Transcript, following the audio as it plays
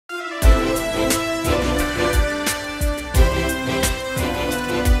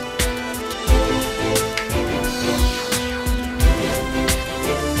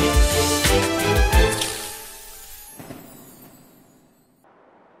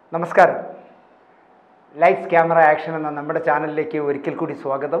നമസ്കാരം. Lights camera action എന്ന നമ്മുടെ ചാനലിലേക്ക് ഒരിക്കൽ കൂടി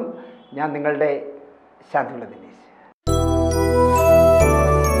സ്വാഗതം. ഞാൻ നിങ്ങളുടെ ശാന്തിവിള ദിനേശ്.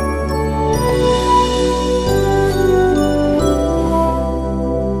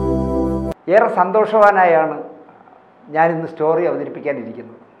 ഏറെ സന്തോഷവാനായാണ് ഞാനിന്ന് സ്റ്റോറി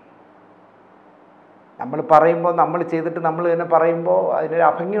അവതരിപ്പിക്കാനിരിക്കുന്നത്. നമ്മൾ പറയുമ്പോൾ, നമ്മൾ ചെയ്തിട്ട് നമ്മൾ തന്നെ പറയുമ്പോൾ അതിനൊരു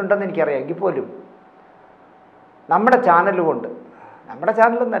അഭംഗിയുണ്ടെന്ന് എനിക്കറിയാം. എങ്കിൽ പോലും നമ്മുടെ ചാനൽ കൊണ്ട്, നമ്മുടെ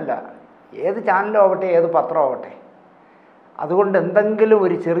ചാനലൊന്നല്ല, ഏത് ചാനലും ആവട്ടെ, ഏത് പത്രം ആവട്ടെ, അതുകൊണ്ട് എന്തെങ്കിലും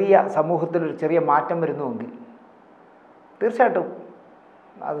ഒരു ചെറിയ സമൂഹത്തിലൊരു ചെറിയ മാറ്റം വരുന്നുവെങ്കിൽ തീർച്ചയായിട്ടും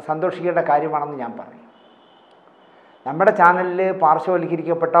അത് സന്തോഷിക്കേണ്ട കാര്യമാണെന്ന് ഞാൻ പറയും. നമ്മുടെ ചാനലിൽ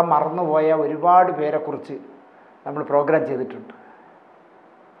പാർശ്വവൽക്കരിക്കപ്പെട്ട മറന്നുപോയ ഒരുപാട് പേരെക്കുറിച്ച് നമ്മൾ പ്രോഗ്രാം ചെയ്തിട്ടുണ്ട്.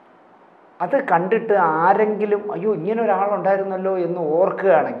 അത് കണ്ടിട്ട് ആരെങ്കിലും അയ്യോ ഇങ്ങനെ ഒരാളുണ്ടായിരുന്നല്ലോ എന്ന്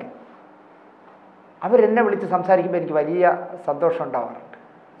ഓർക്കുകയാണെങ്കിൽ അവരെന്നെ വിളിച്ച് സംസാരിക്കുമ്പോൾ എനിക്ക് വലിയ സന്തോഷം ഉണ്ടാവാറുണ്ട്.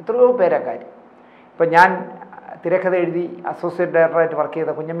 എത്രയോ പേരെ കാര്യം. ഇപ്പം ഞാൻ തിരക്കഥ എഴുതി അസോസിയേറ്റ് ഡയറക്ടറായിട്ട് വർക്ക്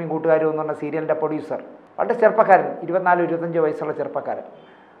ചെയ്ത കുഞ്ഞമ്മയും കൂട്ടുകാരും എന്ന് പറഞ്ഞ സീരിയലിൻ്റെ പ്രൊഡ്യൂസർ, വളരെ ചെറുപ്പക്കാരൻ, 24-25 വയസ്സുള്ള ചെറുപ്പക്കാരൻ.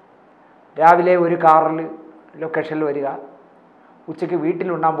 രാവിലെ ഒരു കാറിൽ ലൊക്കേഷനിൽ വരിക, ഉച്ചയ്ക്ക്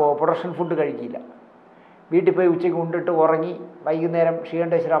വീട്ടിലുണ്ടാകാൻ പോവുക, പ്രൊഡക്ഷൻ ഫുഡ് കഴിക്കില്ല, വീട്ടിൽ പോയി ഉച്ചയ്ക്ക് ഉണ്ടിട്ട് ഉറങ്ങി വൈകുന്നേരം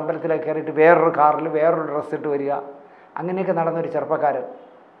ശ്രീകണ്ഠേശ്വര അമ്പലത്തിലേക്ക് കയറിയിട്ട് വേറൊരു കാറിൽ വേറൊരു ഡ്രസ്സ് ഇട്ട് വരിക. അങ്ങനെയൊക്കെ നടന്നൊരു ചെറുപ്പക്കാരൻ,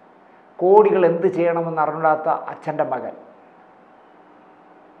 കോടികൾ എന്ത് ചെയ്യണമെന്ന് അറിഞ്ഞിടാത്ത അച്ഛൻ്റെ മകൻ.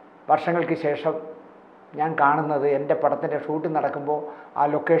 വർഷങ്ങൾക്ക് ശേഷം ഞാൻ കാണുന്നത് എൻ്റെ പടത്തിൻ്റെ ഷൂട്ടിംഗ് നടക്കുമ്പോൾ ആ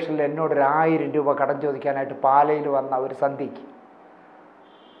ലൊക്കേഷനിൽ എന്നോടൊരു 1000 രൂപ കടം ചോദിക്കാനായിട്ട് പാലയിൽ വന്ന ഒരു സന്ധ്യയ്ക്ക്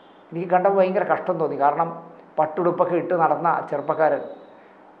എനിക്ക് കണ്ടപ്പോൾ ഭയങ്കര കഷ്ടം തോന്നി. കാരണം പട്ടുടുപ്പൊക്കെ ഇട്ട് നടന്ന ചെറുപ്പക്കാരൻ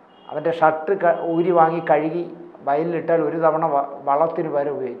അവൻ്റെ ഷർട്ട് ഊരി വാങ്ങി കഴുകി വയലിലിട്ടാൽ ഒരു തവണ വളത്തിന്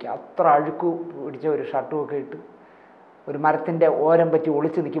വരെ ഉപയോഗിക്കുക. അത്ര അഴുക്ക് പിടിച്ച ഒരു ഷർട്ടുമൊക്കെ ഇട്ട് ഒരു മരത്തിൻ്റെ ഓരം പറ്റി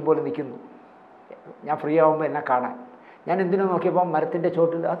ഒളിച്ച് നിൽക്കുമ്പോൾ നിൽക്കുന്നു. ഞാൻ ഫ്രീ ആകുമ്പോൾ എന്നെ കാണാൻ ഞാൻ എന്തിനു നോക്കിയപ്പോൾ മരത്തിൻ്റെ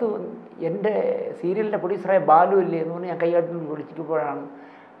ചോട്ടിൽ, അത് എൻ്റെ സീരിയലിൻ്റെ പ്രൊഡ്യൂസറായ ബാലു അല്ലേ എന്ന് പറഞ്ഞ് ഞാൻ കൈകാട്ടി വിളിച്ചിരിക്കുമ്പോഴാണ്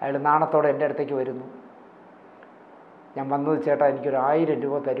അയാൾ നാണത്തോടെ എൻ്റെ അടുത്തേക്ക് വരുന്നു. ഞാൻ വന്നത് ചേട്ടാ എനിക്കൊരു 1000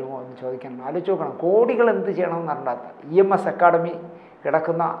 രൂപ തരുമോ എന്ന് ചോദിക്കണം. ആലോചിച്ച് നോക്കണം, കോടികൾ എന്ത് ചെയ്യണമെന്ന് അറിയാത്ത EMS അക്കാഡമി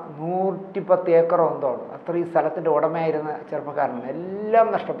കിടക്കുന്ന 110 ഏക്കറോ എന്തോ ഉണ്ട്, അത്രയും സ്ഥലത്തിൻ്റെ ഉടമയായിരുന്ന ചെറുപ്പക്കാരനാണ്. എല്ലാം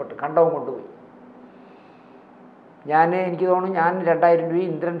നഷ്ടപ്പെട്ട് കണ്ടവും കൊണ്ടുപോയി. എനിക്ക് തോന്നുന്നു ഞാൻ 2000 രൂപയും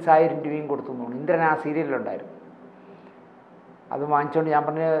ഇന്ദ്രൻസ് 1000 രൂപയും കൊടുത്തു തോന്നുന്നു. ഇന്ദ്രൻ ആ സീരിയലിലുണ്ടായിരുന്നു. അത് വാങ്ങിച്ചുകൊണ്ട് ഞാൻ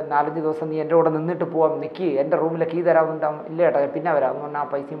പറഞ്ഞ് 4-5 ദിവസം നീ എൻ്റെ കൂടെ നിന്നിട്ട് പോവാം, നിൽക്കി എൻ്റെ റൂമിലെ കീ തരാമെന്നുണ്ടാവും. ഇല്ല ഏട്ടാ പിന്നെ വരാം എന്ന് പറഞ്ഞാൽ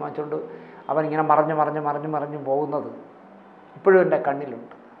ആ പൈസയും വാങ്ങിച്ചുകൊണ്ട് അവനിങ്ങനെ മറിഞ്ഞ് പോകുന്നത് ഇപ്പോഴും എൻ്റെ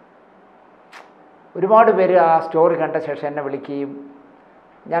കണ്ണിലുണ്ട്. ഒരുപാട് പേര് ആ സ്റ്റോറി കണ്ട ശേഷം എന്നെ വിളിക്കുകയും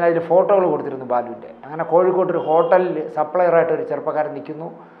ഞാനതിൽ ഫോട്ടോകൾ കൊടുത്തിരുന്നു ബാലുവിൻ്റെ. അങ്ങനെ കോഴിക്കോട്ടൊരു ഹോട്ടലിൽ സപ്ലയറായിട്ട് ഒരു ചെറുപ്പക്കാരൻ നിൽക്കുന്നു,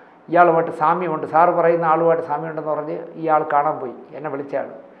 ഇയാളുമായിട്ട് സാമ്യമുണ്ട്, സാറ് പറയുന്ന ആളുമായിട്ട് സാമ്യമുണ്ടെന്ന് പറഞ്ഞ് ഇയാൾ കാണാൻ പോയി. എന്നെ വിളിച്ച ആൾ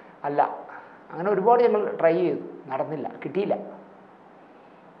അല്ല. അങ്ങനെ ഒരുപാട് ഞങ്ങൾ ട്രൈ ചെയ്തു, നടന്നില്ല, കിട്ടിയില്ല.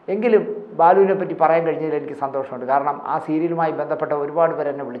 എങ്കിലും ബാലുവിനെ പറ്റി പറയാൻ കഴിഞ്ഞതിൽ എനിക്ക് സന്തോഷമുണ്ട്. കാരണം ആ സീരിയലുമായി ബന്ധപ്പെട്ട ഒരുപാട് പേർ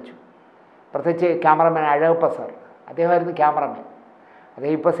എന്നെ വിളിച്ചു. പ്രത്യേകിച്ച് ക്യാമറമാൻ അഴകപ്പ സാർ, അദ്ദേഹമായിരുന്നു ക്യാമറമാൻ.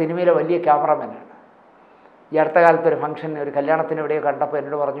 അദ്ദേഹം ഇപ്പോൾ സിനിമയിലെ വലിയ ക്യാമറമാനാണ്. ഈ അടുത്ത കാലത്ത് ഒരു ഫംഗ്ഷൻ, ഒരു കല്യാണത്തിന് എവിടെയോ കണ്ടപ്പോൾ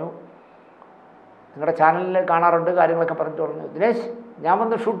എന്നോട് പറഞ്ഞു, നിങ്ങളുടെ ചാനലിൽ കാണാറുണ്ട് കാര്യങ്ങളൊക്കെ പറഞ്ഞിട്ട് പറഞ്ഞു, ദിനേശ് ഞാൻ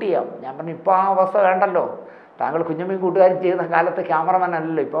വന്ന് ഷൂട്ട് ചെയ്യാം. ഞാൻ പറഞ്ഞു ഇപ്പോൾ ആ അവസ്ഥ വേണ്ടല്ലോ, താങ്കൾ കുഞ്ഞമ്മയും കൂട്ടുകാരും ചെയ്യുന്ന കാലത്ത് ക്യാമറമാൻ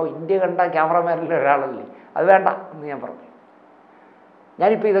അല്ലല്ലോ, ഇപ്പോൾ ഇന്ത്യ കണ്ട ക്യാമറമാനിലെ ഒരാളല്ലേ, അത് വേണ്ട എന്ന് ഞാൻ പറഞ്ഞു.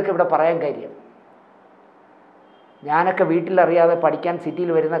 ഞാനിപ്പോൾ ഇതൊക്കെ ഇവിടെ പറയാൻ കാര്യം, ഞാനൊക്കെ വീട്ടിലറിയാതെ പഠിക്കാൻ സിറ്റിയിൽ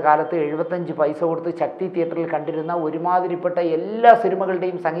വരുന്ന കാലത്ത് 75 പൈസ കൊടുത്ത് ശക്തി തിയേറ്ററിൽ കണ്ടിരുന്ന ഒരുമാതിരിപ്പെട്ട എല്ലാ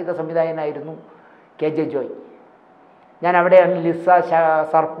സിനിമകളുടെയും സംഗീത സംവിധായകനായിരുന്നു KJ ജോയ്. ഞാൻ അവിടെയാണ് ലിസ,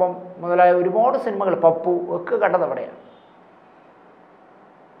 സർപ്പം മുതലായ ഒരുപാട് സിനിമകൾ, പപ്പു ഒക്കെ കണ്ടത് അവിടെയാണ്.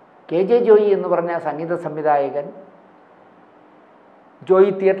 KJ ജോയ് എന്ന് പറഞ്ഞ സംഗീത സംവിധായകൻ,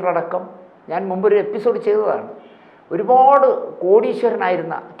 ജോയ് തിയേറ്റർ അടക്കം ഞാൻ മുമ്പൊരു എപ്പിസോഡ് ചെയ്തതാണ്. ഒരുപാട്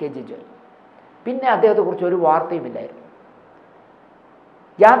കോടീശ്വരനായിരുന്ന KJ ജോയ്. പിന്നെ അദ്ദേഹത്തെക്കുറിച്ച് ഒരു വാർത്തയുമില്ലായിരുന്നു.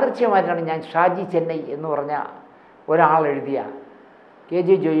 യാദൃച്ഛികമായിട്ടാണ് ഞാൻ ഷാജി ചെന്നൈ എന്ന് പറഞ്ഞ ഒരാൾ എഴുതിയ KJ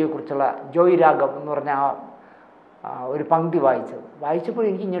ജോയിയെക്കുറിച്ചുള്ള ജോയ് രാഗം എന്ന് പറഞ്ഞ ഒരു പങ്ക്തി വായിച്ചപ്പോൾ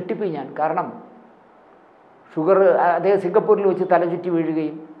എനിക്ക് ഞെട്ടിപ്പോയി ഞാൻ. കാരണം ഷുഗർ, അദ്ദേഹം സിംഗപ്പൂരിൽ വെച്ച് തലചുറ്റി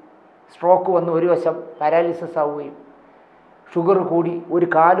വീഴുകയും സ്ട്രോക്ക് വന്ന് ഒരു വശം പാരാലിസിസ് ആവുകയും ഷുഗർ കൂടി ഒരു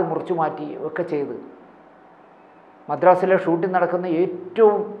കാല് മുറിച്ചു മാറ്റുകയും ഒക്കെ ചെയ്ത് മദ്രാസിലെ ഷൂട്ടിംഗ് നടക്കുന്ന,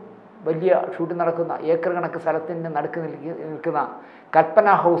 ഏറ്റവും വലിയ ഷൂട്ടിംഗ് നടക്കുന്ന ഏക്കർ കണക്ക് സ്ഥലത്തിൻ്റെ നടുക്ക് നിൽക്കുന്ന കൽപ്പന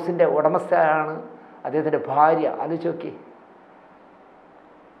ഹൗസിൻ്റെ ഉടമസ്ഥയാണ് അദ്ദേഹത്തിൻ്റെ ഭാര്യ. ആലോചിച്ച് നോക്കി,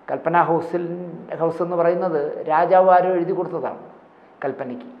 കൽപ്പന ഹൗസ് എന്ന് പറയുന്നത് രാജാവ് ആരോ എഴുതി കൊടുത്തതാണ്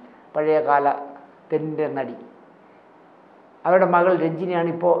കൽപ്പനയ്ക്ക്, പഴയകാല തെന്നിൻ്റെ നടി. അവരുടെ മകൾ രഞ്ജിനിയാണ്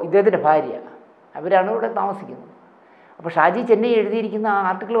ഇപ്പോൾ ഇദ്ദേഹത്തിൻ്റെ ഭാര്യ. അവരാണ് ഇവിടെ താമസിക്കുന്നത്. അപ്പോൾ ഷാജി ചെന്നൈ എഴുതിയിരിക്കുന്ന ആ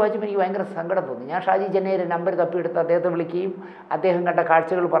ആർട്ടിക്കിൾ വായിച്ചപ്പോൾ എനിക്ക് ഭയങ്കര സങ്കടം തോന്നി. ഞാൻ ഷാജി ചെന്നൈയുടെ നമ്പർ തപ്പിയെടുത്ത് അദ്ദേഹത്തെ വിളിക്കുകയും അദ്ദേഹം കണ്ട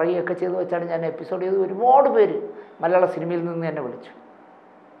കാഴ്ചകൾ പറയുകയൊക്കെ ചെയ്തു വെച്ചാണ് ഞാൻ എപ്പിസോഡ് ചെയ്ത്. ഒരുപാട് പേര് മലയാള സിനിമയിൽ നിന്ന് എന്നെ വിളിച്ചു.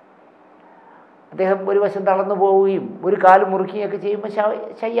 അദ്ദേഹം ഒരു വശം തളർന്നു പോവുകയും ഒരു കാല് മുറിക്കുകയൊക്കെ ചെയ്യുമ്പോൾ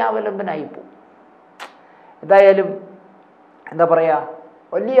ശയ്യാവലംബനായിപ്പോവും. എന്തായാലും എന്താ പറയുക,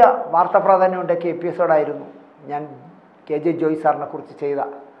 വലിയ വാർത്താ പ്രാധാന്യം ഉണ്ടാക്കിയ എപ്പിസോഡായിരുന്നു ഞാൻ KJ ജോയ് സാറിനെ കുറിച്ച് ചെയ്ത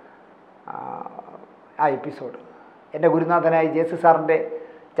ആ എപ്പിസോഡ്. എൻ്റെ ഗുരുനാഥനായ JC സാറിൻ്റെ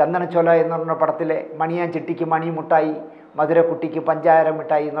ചന്ദനച്ചോല എന്ന് പറഞ്ഞ പടത്തിലെ മണിയാൻ ചിട്ടിക്ക് മണി മുട്ടായി, മധുരക്കുട്ടിക്ക് പഞ്ചാര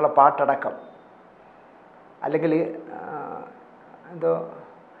മിഠായി എന്നുള്ള പാട്ടടക്കം, അല്ലെങ്കിൽ എന്തോ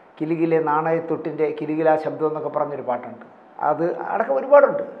കിലുകിലെ നാണയത്തൊട്ടിൻ്റെ കിലുകിലാ ശബ്ദം എന്നൊക്കെ പറഞ്ഞൊരു പാട്ടുണ്ട്, അത് അടക്കം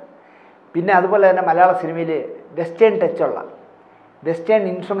ഒരുപാടുണ്ട്. പിന്നെ അതുപോലെ തന്നെ മലയാള സിനിമയിൽ വെസ്റ്റേൺ ടച്ചുള്ള വെസ്റ്റേൺ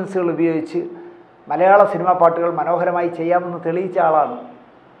ഇൻസ്ട്രുമെൻസുകൾ ഉപയോഗിച്ച് മലയാള സിനിമാ പാട്ടുകൾ മനോഹരമായി ചെയ്യാമെന്ന് തെളിയിച്ച ആളാണ്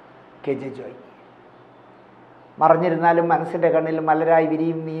KJ ജോയ്. മറഞ്ഞിരുന്നാലും മനസ്സിൻ്റെ കണ്ണിൽ മലരായി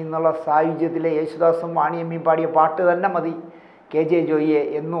വിരിയും നീ എന്നുള്ള സായുജ്യത്തിലെ യേശുദാസും വാണിയമ്മയും പാടിയ പാട്ട് തന്നെ മതി KJ ജോയിയെ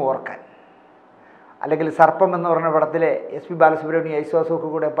എന്നും ഓർക്കാൻ. അല്ലെങ്കിൽ സർപ്പം എന്ന് പറഞ്ഞ പടത്തിലെ SP ബാലസുബ്രഹ്മണ്യം യേശുദാസും ഒക്കെ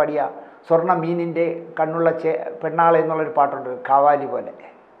കൂടെ പാടിയ സ്വർണ്ണ മീനിൻ്റെ കണ്ണുള്ള പെണ്ണാളെ എന്നുള്ളൊരു പാട്ടുണ്ട്, കാവാലി പോലെ.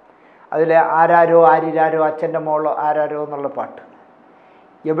 അതിൽ ആരാരോ ആരിരാരോ അച്ഛൻ്റെ മോളോ ആരാരോ എന്നുള്ള പാട്ട്,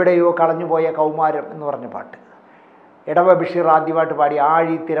 എവിടെയോ കളഞ്ഞുപോയ കൗമാരം എന്ന് പറഞ്ഞ പാട്ട്, ഇടവ ബഷീർ ആദ്യമായിട്ട് പാടി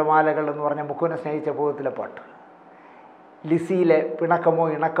ആഴി തിരമാലകൾ എന്ന് പറഞ്ഞ മുക്കുവിനെ സ്നേഹിച്ച പൂവത്തിലെ പാട്ട്, ലിസിയിലെ പിണക്കമോ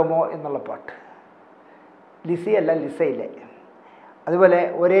ഇണക്കമോ എന്നുള്ള പാട്ട്, ലിസിയല്ല ലിസയിലെ. അതുപോലെ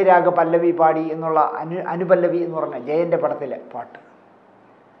ഒരേ രാഗ പല്ലവി പാടി എന്നുള്ള അനുപല്ലവി എന്ന് പറഞ്ഞ ജയൻ്റെ പടത്തിലെ പാട്ട്.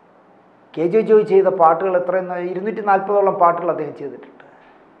 KJ ജോയ് ചെയ്ത പാട്ടുകൾ എത്രയും 240ഓളം പാട്ടുകൾ അദ്ദേഹം ചെയ്തിട്ടുണ്ട്.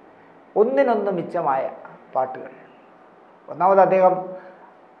 ഒന്നിനൊന്ന് മിച്ചമായ പാട്ടുകൾ. ഒന്നാമത് അദ്ദേഹം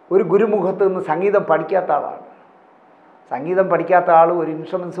ഒരു ഗുരുമുഖത്ത് നിന്ന് സംഗീതം പഠിക്കാത്ത ആളാണ്. സംഗീതം പഠിക്കാത്ത ആൾ, ഒരു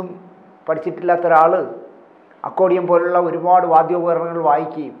ഇൻസ്ട്രുമെൻസും പഠിച്ചിട്ടില്ലാത്ത ഒരാൾ അക്കോർഡിയം പോലുള്ള ഒരുപാട് വാദ്യോപകരണങ്ങൾ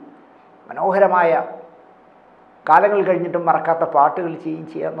വായിക്കുകയും മനോഹരമായ കാലങ്ങൾ കഴിഞ്ഞിട്ടും മറക്കാത്ത പാട്ടുകൾ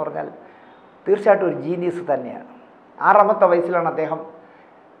ചെയ്യുക എന്ന് പറഞ്ഞാൽ തീർച്ചയായിട്ടും ഒരു ജീനിയസ് തന്നെയാണ്. 6ാമത്തെ വയസ്സിലാണ് അദ്ദേഹം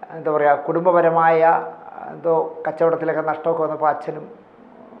എന്താ പറയുക, കുടുംബപരമായ എന്തോ കച്ചവടത്തിലൊക്കെ നഷ്ടമൊക്കെ വന്നപ്പോൾ അച്ഛനും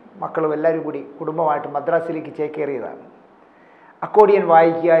മക്കളും എല്ലാവരും കൂടി കുടുംബമായിട്ട് മദ്രാസിലേക്ക് ചേക്കേറിയതാണ്. അക്കോർഡിയൻ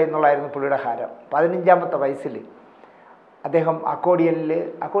വായിക്കുക എന്നുള്ളതായിരുന്നു പുള്ളിയുടെ ഹാരം. 15ാമത്തെ വയസ്സിൽ അദ്ദേഹം അക്കോർഡിയൻ എന്ന്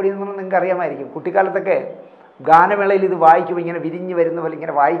പറഞ്ഞാൽ നിങ്ങൾക്ക് അറിയാമായിരിക്കും, കുട്ടിക്കാലത്തൊക്കെ ഗാനമേളയിൽ ഇത് വായിക്കുമ്പോൾ ഇങ്ങനെ വിരിഞ്ഞ് വരുന്ന പോലെ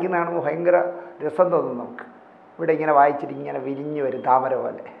ഇങ്ങനെ വായിക്കുന്ന കാണുമ്പോൾ ഭയങ്കര രസം തോന്നും നമുക്ക്. ഇവിടെ ഇങ്ങനെ വായിച്ചിട്ട് ഇങ്ങനെ വിരിഞ്ഞ് വരും താമര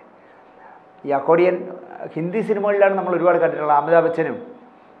പോലെ. ഈ അക്കോർഡിയൻ ഹിന്ദി സിനിമകളിലാണ് നമ്മൾ ഒരുപാട് കണ്ടിട്ടുള്ളത്. അമിതാഭ് ബച്ചനും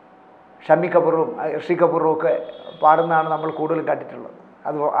ഷമ്മി കപൂറും ഋഷി കപൂറും ഒക്കെ പാടുന്നതാണ് നമ്മൾ കൂടുതലും കണ്ടിട്ടുള്ളത്.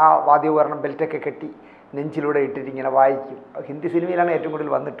 അത് ആ വാദ്യോപകരണം ബെൽറ്റൊക്കെ കെട്ടി നെഞ്ചിലൂടെ ഇട്ടിട്ട് ഇങ്ങനെ വായിക്കും. ഹിന്ദി സിനിമയിലാണ് ഏറ്റവും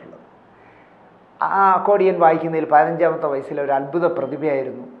കൂടുതൽ വന്നിട്ടുള്ളത്. ആ അക്കോർഡിയൻ വായിക്കുന്നതിൽ 15ാമത്തെ വയസ്സിലെ ഒരു അത്ഭുത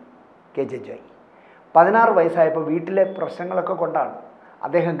പ്രതിഭയായിരുന്നു KJ ജോയ്. 16 വയസ്സായപ്പോൾ വീട്ടിലെ പ്രശ്നങ്ങളൊക്കെ കൊണ്ടാണ്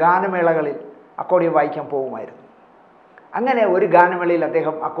അദ്ദേഹം ഗാനമേളകളിൽ അക്കോർഡിയൻ വായിക്കാൻ പോകുമായിരുന്നു. അങ്ങനെ ഒരു ഗാനമേളയിൽ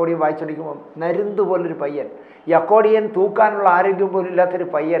അദ്ദേഹം അക്കോർഡിയൻ വായിച്ചുകൊണ്ടിരിക്കുമ്പോൾ നരുന്ത് പോലൊരു പയ്യൻ, ഈ അക്കോർഡിയൻ തൂക്കാനുള്ള ആരോഗ്യം പോലും ഇല്ലാത്തൊരു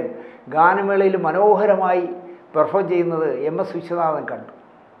പയ്യൻ ഗാനമേളയിൽ മനോഹരമായി പെർഫോം ചെയ്യുന്നത് MS വിശ്വനാഥൻ കണ്ടു.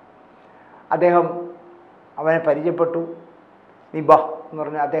 അദ്ദേഹം അവനെ പരിചയപ്പെട്ടു. നീ ബാ എന്ന്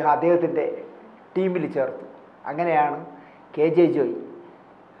പറഞ്ഞ് അദ്ദേഹത്തിൻ്റെ ടീമിൽ ചേർത്തു. അങ്ങനെയാണ് KJ ജോയ്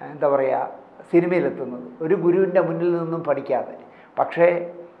എന്താ പറയുക സിനിമയിലെത്തുന്നത്. ഒരു ഗുരുവിൻ്റെ മുന്നിൽ നിന്നും പഠിക്കാതെ. പക്ഷേ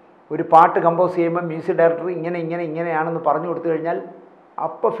ഒരു പാട്ട് കമ്പോസ് ചെയ്യുമ്പോൾ മ്യൂസിക് ഡയറക്ടർ ഇങ്ങനെയാണെന്ന് പറഞ്ഞു കൊടുത്തു കഴിഞ്ഞാൽ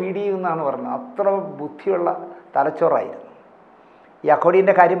അപ്പം ഫീഡ് ചെയ്യുമെന്നാണ് പറഞ്ഞത്. അത്ര ബുദ്ധിയുള്ള തലച്ചോറായിരുന്നു. ഈ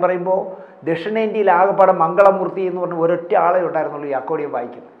അക്കോർഡിയൻ്റെ കാര്യം പറയുമ്പോൾ ദക്ഷിണേന്ത്യയിൽ ആകെപ്പാടെ മംഗളമൂർത്തി എന്ന് പറഞ്ഞ് ഒരൊറ്റ ആളെ ഉണ്ടായിരുന്നുള്ളൂ ഈ അക്കോർഡിയൻ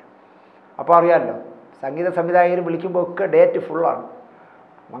വായിക്കുന്നത്. അപ്പോൾ അറിയാമല്ലോ, സംഗീത സംവിധായകർ വിളിക്കുമ്പോൾ ഒക്കെ ഡേറ്റ് ഫുള്ളാണ്.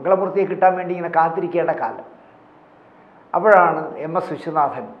 മംഗളമൂർത്തിയെ കിട്ടാൻ വേണ്ടി ഇങ്ങനെ കാത്തിരിക്കേണ്ട കാലം. അപ്പോഴാണ് MS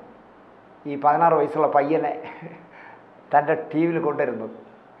വിശ്വനാഥൻ ഈ 16 വയസ്സുള്ള പയ്യനെ തൻ്റെ ടീമിൽ കൊണ്ടുവരുന്നത്.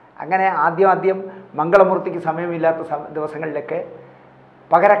 അങ്ങനെ ആദ്യം മംഗളമൂർത്തിക്ക് സമയമില്ലാത്ത ദിവസങ്ങളിലൊക്കെ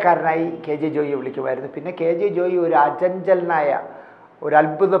പകരക്കാരനായി KJ ജോയിയെ വിളിക്കുമായിരുന്നു. പിന്നെ KJ ജോയി ഒരു അചഞ്ചലനായ ഒരു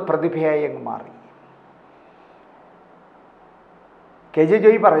അത്ഭുത പ്രതിഭയായി അങ്ങ് മാറി. KJ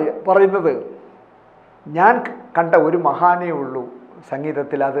ജോയി പറയുന്നത്, ഞാൻ കണ്ട ഒരു മഹാനേ ഉള്ളൂ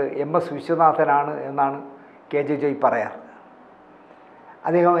സംഗീതത്തിൽ, അത് MS വിശ്വനാഥനാണ് എന്നാണ് KJ ജോയി പറയാറ്.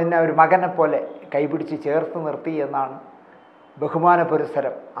 അദ്ദേഹം എന്നെ ഒരു മകനെ പോലെ കൈപിടിച്ച് ചേർത്ത് നിർത്തി എന്നാണ് ബഹുമാന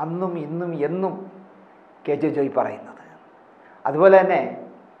പുരസ്സരം അന്നും ഇന്നും എന്നും KJ ജോയി പറയുന്നത്. അതുപോലെ തന്നെ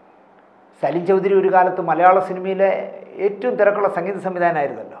സലിം ചൗധരി ഒരു കാലത്ത് മലയാള സിനിമയിലെ ഏറ്റവും തിരക്കുള്ള സംഗീത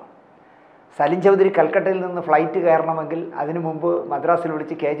സംവിധായകനായിരുന്നല്ലോ. സലിം ചൗധരി കൽക്കട്ടയിൽ നിന്ന് ഫ്ലൈറ്റ് കയറണമെങ്കിൽ അതിനു മുമ്പ് മദ്രാസിൽ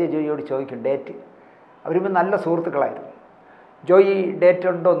വിളിച്ച് KJ ജോയിയോട് ചോദിക്കും ഡേറ്റ്. അവരുമ്പോൾ നല്ല സുഹൃത്തുക്കളായിരുന്നു. ജോയി ഡേറ്റ്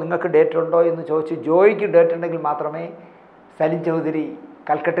ഉണ്ടോ, നിങ്ങൾക്ക് ഡേറ്റ് ഉണ്ടോ എന്ന് ചോദിച്ച് ജോയിക്ക് ഡേറ്റ് ഉണ്ടെങ്കിൽ മാത്രമേ സലിം ചൗധരി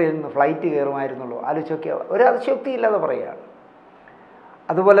കൽക്കട്ടയിൽ നിന്ന് ഫ്ലൈറ്റ് കയറുമായിരുന്നുള്ളൂ. ആലോചിച്ചൊക്കെ ഒരു അതിശയോക്തിയില്ലാതെ പറയുകയാണ്.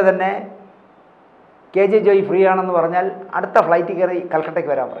 അതുപോലെ തന്നെ കെ ജെ ജോയ് ഫ്രീ ആണെന്ന് പറഞ്ഞാൽ അടുത്ത ഫ്ലൈറ്റ് കയറി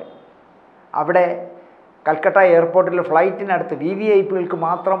കൽക്കട്ടയ്ക്ക് വരാൻ പറയും. അവിടെ കൽക്കട്ട എയർപോർട്ടിൽ ഫ്ലൈറ്റിനടുത്ത് VVIPകൾക്ക്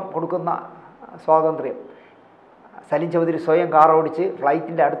മാത്രം കൊടുക്കുന്ന സ്വാതന്ത്ര്യം സലീം ചൗധരി സ്വയം കാർ ഓടിച്ച്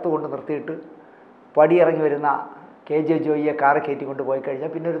ഫ്ലൈറ്റിൻ്റെ അടുത്ത് കൊണ്ട് നിർത്തിയിട്ട് പടിയിറങ്ങി വരുന്ന കെ ജെ ജോയിയെ കാറ് കയറ്റി കൊണ്ട് പോയി കഴിഞ്ഞാൽ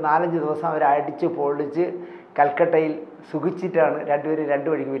പിന്നെ ഒരു 4-5 ദിവസം അവർ അടിച്ച് പൊളിച്ച് കൽക്കട്ടയിൽ സുഖിച്ചിട്ടാണ് രണ്ടുപേരും രണ്ട്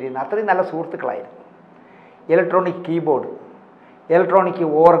വഴിക്ക് വരുന്നത്. അത്രയും നല്ല സുഹൃത്തുക്കളായിരുന്നു. Electronic keyboard, electronic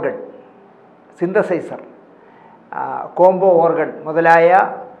organ, synthesiser, combo organ മുതലായ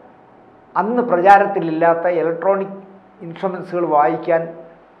അന്ന് പ്രചാരത്തിലില്ലാത്ത ഇലക്ട്രോണിക് ഇൻസ്ട്രുമെൻസുകൾ വായിക്കാൻ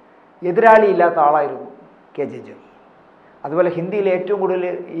എതിരാളിയില്ലാത്ത ആളായിരുന്നു കെ ജെ ജോയ്. അതുപോലെ ഹിന്ദിയിൽ ഏറ്റവും കൂടുതൽ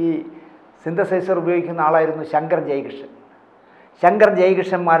ഈ സിന്തസൈസർ ഉപയോഗിക്കുന്ന ആളായിരുന്നു ശങ്കർ ജയകിഷൻ. Shankar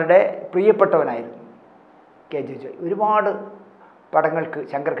ജയകിഷന്മാരുടെ പ്രിയപ്പെട്ടവനായിരുന്നു K J Joy. ഒരുപാട് പടങ്ങൾക്ക്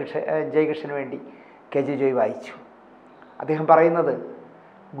ജയകിഷന് വേണ്ടി കെ ജെ ജോയ് വായിച്ചു. അദ്ദേഹം പറയുന്നത്,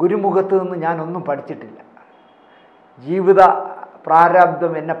 ഗുരുമുഖത്ത് നിന്ന് ഞാനൊന്നും പഠിച്ചിട്ടില്ല, ജീവിത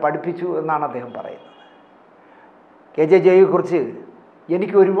പ്രാരാബ്ദം എന്നെ പഠിപ്പിച്ചു എന്നാണ് അദ്ദേഹം പറയുന്നത്. കെ ജെ ജോയിയെക്കുറിച്ച്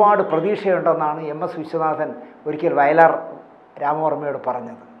എനിക്ക് ഒരുപാട് പ്രതീക്ഷയുണ്ടെന്നാണ് MS വിശ്വനാഥൻ ഒരിക്കൽ വയലാർ രാമവർമ്മയോട്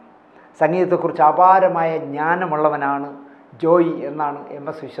പറഞ്ഞത്. സംഗീതത്തെക്കുറിച്ച് അപാരമായ ജ്ഞാനമുള്ളവനാണ് ജോയ് എന്നാണ്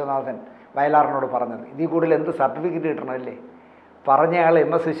MS വിശ്വനാഥൻ വയലാറിനോട് പറഞ്ഞത്. ഇതിൽ കൂടുതൽ എന്ത് സർട്ടിഫിക്കറ്റ് കിട്ടണമല്ലേ? പറഞ്ഞയാൾ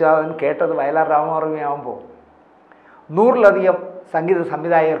MS വിശ്വനാഥൻ, കേട്ടത് വയലാർ രാമവർമ്മയാകുമ്പോൾ 100-ലധികം സംഗീത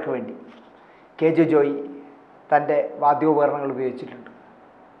സംവിധായകർക്ക് വേണ്ടി കെ ജെ ജോയ് തൻ്റെ വാദ്യോപകരണങ്ങൾ ഉപയോഗിച്ചിട്ടുണ്ട്.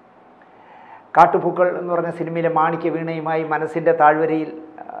 കാട്ടുപൂക്കൾ എന്ന് പറഞ്ഞ സിനിമയിലെ മാണിക്യ വീണയുമായി മനസ്സിൻ്റെ താഴ്വരയിൽ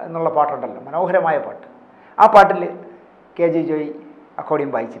എന്നുള്ള പാട്ടുണ്ടല്ലോ, മനോഹരമായ പാട്ട്. ആ പാട്ടിൽ കെ ജെ ജോയ്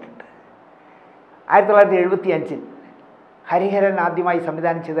അക്കോർഡിയം വായിച്ചിട്ടുണ്ട്. 1975 ഹരിഹരൻ ആദ്യമായി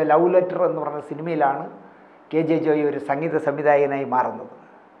സംവിധാനം ചെയ്ത ലവ് ലെറ്റർ എന്ന് പറഞ്ഞ സിനിമയിലാണ് കെ ജെ ജോയ് ഒരു സംഗീത സംവിധായകനായി മാറുന്നത്.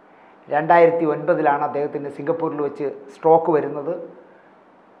 2009 അദ്ദേഹത്തിന് സിംഗപ്പൂരിൽ വെച്ച് സ്ട്രോക്ക് വരുന്നത്,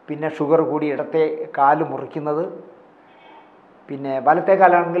 പിന്നെ ഷുഗർ കൂടി ഇടത്തെ കാല് മുറിക്കുന്നത്, പിന്നെ വലത്തെ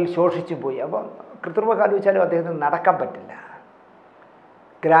കാലാണെങ്കിൽ ശോഷിച്ചു പോയി. അപ്പം കൃത്രിമ കാല് വെച്ചാലും അദ്ദേഹത്തിന് നടക്കാൻ പറ്റില്ല.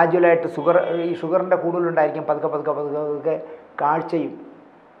 ഗ്രാജുവലായിട്ട് ഈ ഷുഗറിൻ്റെ കൂടുതലുണ്ടായിരിക്കും, പതുക്കെ കാഴ്ചയും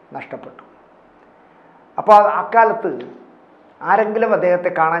നഷ്ടപ്പെട്ടു. അപ്പോൾ അക്കാലത്ത് ആരെങ്കിലും അദ്ദേഹത്തെ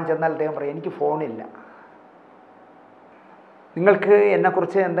കാണാൻ ചെന്നാൽ അദ്ദേഹം പറയും, എനിക്ക് ഫോണില്ല, നിങ്ങൾക്ക്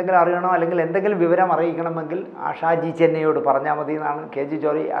എന്നെക്കുറിച്ച് എന്തെങ്കിലും അറിയണോ അല്ലെങ്കിൽ എന്തെങ്കിലും വിവരം അറിയിക്കണമെങ്കിൽ ഷാജി ചെന്നൈയോട് പറഞ്ഞാൽ മതി എന്നാണ് കെ ജെ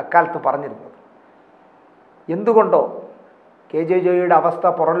ജോയ് അക്കാലത്ത് പറഞ്ഞിരുന്നത്. എന്തുകൊണ്ടോ കെ ജെ ജോയിയുടെ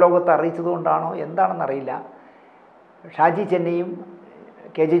അവസ്ഥ പുറം ലോകത്ത് അറിയിച്ചതുകൊണ്ടാണോ എന്താണെന്നറിയില്ല, ഷാജി ചെന്നൈയും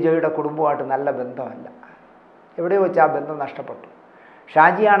കെ ജെ ജോയിയുടെ കുടുംബവുമായിട്ട് നല്ല ബന്ധമല്ല. എവിടെയോ വെച്ച് ആ ബന്ധം നഷ്ടപ്പെട്ടു.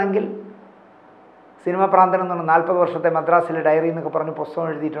 ഷാജി ആണെങ്കിൽ സിനിമ പ്രാന്തനം എന്ന് പറഞ്ഞാൽ 40 വർഷത്തെ മദ്രാസിലെ ഡയറി എന്നൊക്കെ പറഞ്ഞ് പുസ്തകം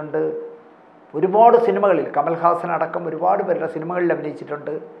എഴുതിയിട്ടുണ്ട്. ഒരുപാട് സിനിമകളിൽ കമൽഹാസൻ അടക്കം ഒരുപാട് പേരുടെ സിനിമകളിൽ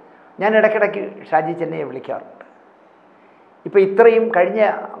അഭിനയിച്ചിട്ടുണ്ട്. ഞാൻ ഇടയ്ക്കിടയ്ക്ക് ഷാജി ചെന്നൈയെ വിളിക്കാറുണ്ട്. ഇപ്പോൾ ഇത്രയും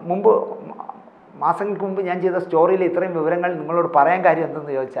മാസങ്ങൾക്ക് മുമ്പ് ഞാൻ ചെയ്ത സ്റ്റോറിയിൽ ഇത്രയും വിവരങ്ങൾ നിങ്ങളോട് പറയാൻ കാര്യം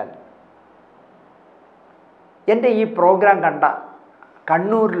എന്തെന്ന് ചോദിച്ചാൽ, എൻ്റെ ഈ പ്രോഗ്രാം കണ്ട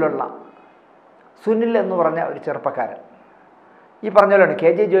കണ്ണൂരിലുള്ള സുനിൽ എന്ന് പറഞ്ഞ ഒരു ചെറുപ്പക്കാരൻ, ഈ പറഞ്ഞ പോലെയാണ്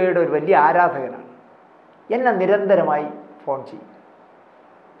കെ ജെ ജോയിയുടെ ഒരു വലിയ ആരാധകനാണ്. എന്നെ നിരന്തരമായി ഫോൺ ചെയ്യും,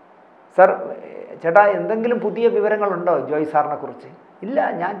 സർ ചേട്ടാ എന്തെങ്കിലും പുതിയ വിവരങ്ങളുണ്ടോ ജോയ് സാറിനെ കുറിച്ച്? ഇല്ല,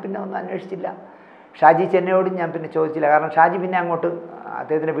 ഞാൻ പിന്നെ ഒന്നും അന്വേഷിച്ചില്ല. ഷാജി ചെന്നൈയോടും ഞാൻ പിന്നെ ചോദിച്ചില്ല. കാരണം ഷാജി പിന്നെ അങ്ങോട്ട്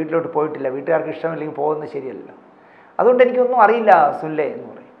അദ്ദേഹത്തിൻ്റെ വീട്ടിലോട്ട് പോയിട്ടില്ല. വീട്ടുകാർക്ക് ഇഷ്ടമില്ലെങ്കിൽ പോകുന്നത് ശരിയല്ലല്ലോ. അതുകൊണ്ട് എനിക്കൊന്നും അറിയില്ല സുനിലേ എന്ന്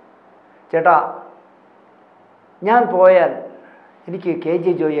പറയും. ചേട്ടാ ഞാൻ പോയാൽ എനിക്ക് കെ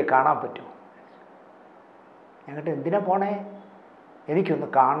ജെ ജോയിയെ കാണാൻ പറ്റുമോ? ഞങ്ങളുടെ എന്തിനാ പോണേ? എനിക്കൊന്ന്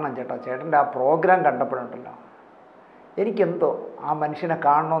കാണണം ചേട്ടാ. ചേട്ടൻ്റെ ആ പ്രോഗ്രാം കണ്ടപ്പോഴുണ്ടല്ലോ എനിക്കെന്തോ ആ മനുഷ്യനെ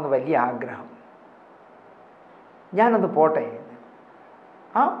കാണണമെന്ന് വലിയ ആഗ്രഹം. ഞാനൊന്ന് പോട്ടെ.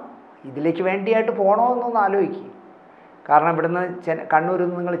 ഇതിലേക്ക് വേണ്ടിയായിട്ട് പോകണമെന്നൊന്ന് ആലോചിക്കുക. കാരണം ഇവിടുന്ന് കണ്ണൂരിൽ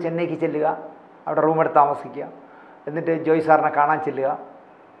നിന്ന് നിങ്ങൾ ചെന്നൈക്ക് ചെല്ലുക, അവിടെ റൂമെടുത്ത് താമസിക്കുക, എന്നിട്ട് ജോയ് സാറിനെ കാണാൻ ചെല്ലുക.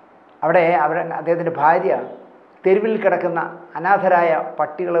 അവിടെ അദ്ദേഹത്തിൻ്റെ ഭാര്യ തെരുവിൽ കിടക്കുന്ന അനാഥരായ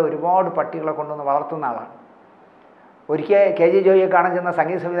ഒരുപാട് പട്ടികളെ കൊണ്ടുവന്ന് വളർത്തുന്ന ആളാണ്. ഒരിക്കൽ കെ ജെ ജോയിയെ കാണാൻ ചെന്ന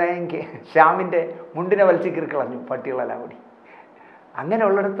സംഗീത സംവിധായകൻ ശ്യാമിൻ്റെ മുണ്ടിനെ വലിച്ച് കീറിക്കളഞ്ഞു പട്ടികളെല്ലാം കൂടി.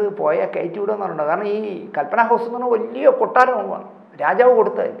 അങ്ങനെയുള്ളിടത്ത് പോയാൽ കയറ്റി വിടുമെന്ന് പറഞ്ഞിട്ടുണ്ട്. കാരണം ഈ കൽപ്പന ഹൗസ് എന്ന് പറഞ്ഞാൽ വലിയ കൊട്ടാരമാണ്, രാജാവ്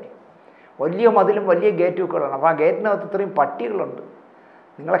കൊടുത്തതല്ലേ. വലിയ മതിലും വലിയ ഗേറ്റുകളാണ്. അപ്പോൾ ആ ഗേറ്റിനകത്ത് ഇത്രയും പട്ടികളുണ്ട്,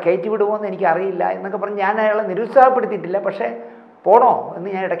 നിങ്ങളെ കയറ്റി വിടുമോയെന്ന് എനിക്കറിയില്ല എന്നൊക്കെ പറഞ്ഞ് ഞാൻ അയാളെ നിരുത്സാഹപ്പെടുത്തിയിട്ടില്ല. പക്ഷേ പോണോ എന്ന്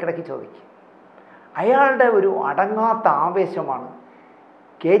ഞാൻ ഇടയ്ക്കിടയ്ക്ക് ചോദിക്കും. അയാളുടെ ഒരു അടങ്ങാത്ത ആവേശമാണ്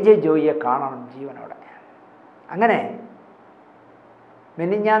കെ ജെ ജോയിയെ കാണണം ജീവനോടെ. അങ്ങനെ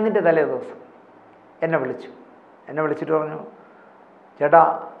മിനിഞ്ഞാന്നിൻ്റെ തലേ ദിവസം എന്നെ വിളിച്ചിട്ട് പറഞ്ഞു, ചേട്ടാ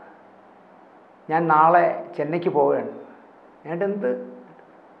ഞാൻ നാളെ ചെന്നൈക്ക് പോവുകയാണ്. എന്നിട്ട് എന്ത്?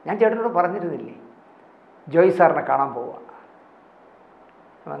 ഞാൻ ചേട്ടനോട് പറഞ്ഞിരുന്നില്ലേ, ജോയ് സാറിനെ കാണാൻ പോവുക,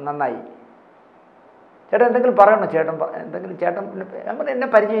 നന്നായി. ചേട്ടൻ എന്തെങ്കിലും പറയണോ? ചേട്ടൻ നമ്മൾ എന്നെ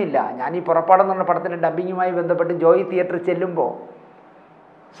പരിചയമില്ല. ഞാൻ ഈ പുറപ്പാടെന്ന് പറഞ്ഞ പടത്തിൻ്റെ ഡബ്ബിങ്ങുമായി ബന്ധപ്പെട്ട് ജോയ് തിയേറ്ററിൽ ചെല്ലുമ്പോൾ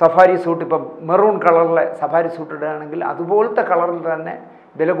സഫാരി സൂട്ട്, ഇപ്പം മെറൂൺ കളറിലെ സഫാരി സൂട്ട് ഇടുകയാണെങ്കിൽ അതുപോലത്തെ കളറിൽ തന്നെ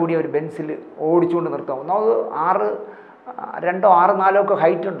വില കൂടിയ ഒരു ബെൻസിൽ ഓടിച്ചുകൊണ്ട് നിർത്താം. ഒന്നാമത് 6'2" 6'4"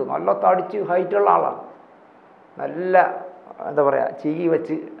 ഹൈറ്റ് ഉണ്ട്. നല്ല തടിച്ച് ഹൈറ്റുള്ള ആളാണ്. നല്ല എന്താ പറയുക, ചീകി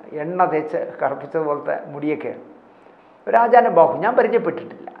വെച്ച് എണ്ണ തേച്ച് കറുപ്പിച്ചതുപോലത്തെ മുടിയൊക്കെയാണ്. ഒരു ആചാര ബാഹു. ഞാൻ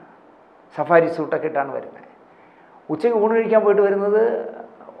പരിചയപ്പെട്ടിട്ടില്ല. സഫാരി സൂട്ടൊക്കെ ഇട്ടാണ് വരുന്നത്. ഉച്ചയ്ക്ക് ഊണ് കഴിക്കാൻ പോയിട്ട് വരുന്നത്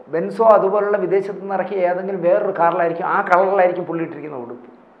ബെൻസോ അതുപോലുള്ള വിദേശത്ത് നിന്ന് ഇറക്കിയ ഏതെങ്കിലും വേറൊരു കാറിലായിരിക്കും. ആ കളറിലായിരിക്കും പുള്ളി ഇട്ടിരിക്കുന്ന ഉടുപ്പ്.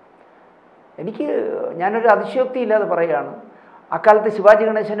 ഞാനൊരു അതിശയോക്തി ഇല്ലാതെ പറയുകയാണ്, അക്കാലത്ത് ശിവാജി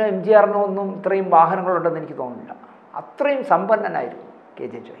ഗണേശനോ MGRനോ ഒന്നും ഇത്രയും വാഹനങ്ങളുണ്ടെന്ന് എനിക്ക് തോന്നുന്നില്ല. അത്രയും സമ്പന്നനായിരുന്നു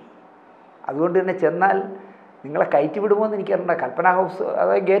KJ ജോയ്. അതുകൊണ്ട് തന്നെ ചെന്നാൽ നിങ്ങളെ കയറ്റി വിടുമോ എന്ന് എനിക്കറിയണ്ട. കൽപ്പന ഹൗസ്,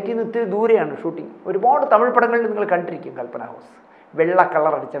 അതായത് ഗേറ്റിൽ നിന്ന് ഇത്തിരി ദൂരെയാണ് ഷൂട്ടിങ്. ഒരുപാട് തമിഴ് പടങ്ങളിൽ നിങ്ങൾ കണ്ടിരിക്കും കൽപ്പന ഹൗസ്. വെള്ള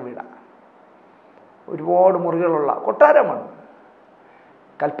കളറടിച്ച വീടാണ്, ഒരുപാട് മുറികളുള്ള കൊട്ടാരമാണ്.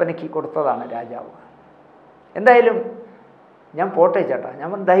 കൽപ്പനയ്ക്ക് കൊടുത്തതാണ് രാജാവ്. എന്തായാലും ഞാൻ പോട്ടെ ചേട്ടാ, ഞാൻ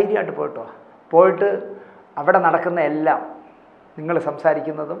ധൈര്യമായിട്ട് പോയിട്ട് അവിടെ നടക്കുന്ന എല്ലാം, നിങ്ങൾ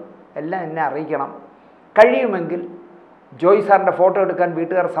സംസാരിക്കുന്നതും എല്ലാം എന്നെ അറിയിക്കണം. കഴിയുമെങ്കിൽ ജോയ് സാറിൻ്റെ ഫോട്ടോ എടുക്കാൻ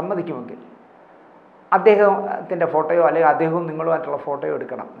വീട്ടുകാർ സമ്മതിക്കുമെങ്കിൽ അദ്ദേഹത്തിൻ്റെ ഫോട്ടോയോ അല്ലെങ്കിൽ അദ്ദേഹവും നിങ്ങളുമായിട്ടുള്ള ഫോട്ടോയോ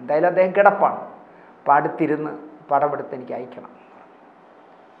എടുക്കണം. എന്തായാലും അദ്ദേഹം കിടപ്പാണ്. അപ്പോൾ അടുത്തിരുന്ന് പടമെടുത്ത് എനിക്ക് അയക്കണം.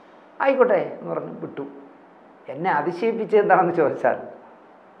 ആയിക്കോട്ടെ എന്ന് പറഞ്ഞ് വിട്ടു. എന്നെ അതിശയിപ്പിച്ചത് എന്താണെന്ന് ചോദിച്ചാൽ,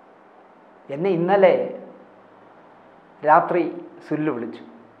 എന്നെ ഇന്നലെ രാത്രി സുല്ലു വിളിച്ചു.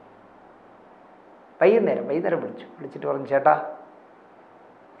 വൈകുന്നേരം വിളിച്ചിട്ട് പറഞ്ഞു, ചേട്ടാ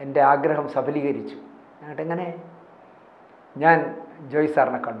എൻ്റെ ആഗ്രഹം സഫലീകരിച്ചു. എന്നിട്ട് എങ്ങനെ? ഞാൻ ജോയ്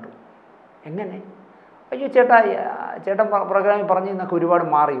സാറിനെ കണ്ടു. എങ്ങനെ? അയ്യോ ചേട്ടൻ പ്രോഗ്രാമിൽ പറഞ്ഞു എന്നൊക്കെ ഒരുപാട്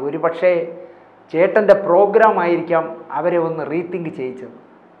മാറി. ഒരു പക്ഷേ ചേട്ടൻ്റെ പ്രോഗ്രാം ആയിരിക്കാം അവരെ ഒന്ന് റീതിങ്ക് ചെയ്യിച്ചത്.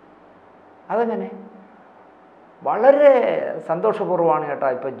 അതെങ്ങനെ? വളരെ സന്തോഷപൂർവ്വമാണ് ചേട്ടാ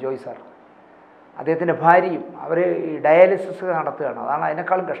ഇപ്പം ജോയ് സാർ, അദ്ദേഹത്തിൻ്റെ ഭാര്യയും അവർ ഡയാലിസിസ് നടത്തുകയാണ്. അതാണ്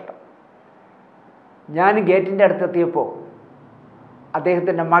അതിനേക്കാളും കഷ്ടം. ഞാൻ ഗേറ്റിൻ്റെ അടുത്തെത്തിയപ്പോൾ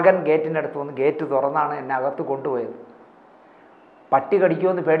അദ്ദേഹത്തിൻ്റെ മകൻ ഗേറ്റിൻ്റെ അടുത്ത് വന്ന് ഗേറ്റ് തുറന്നാണ് എന്നെ അകത്ത് കൊണ്ടുപോയത്. പട്ടി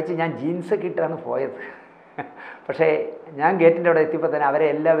കടിക്കുമെന്ന് പേടിച്ച് ഞാൻ ജീൻസൊക്കെ ഇട്ടാണ് പോയത്. പക്ഷേ ഞാൻ ഗേറ്റിൻ്റെ അവിടെ എത്തിയപ്പോൾ തന്നെ അവരെ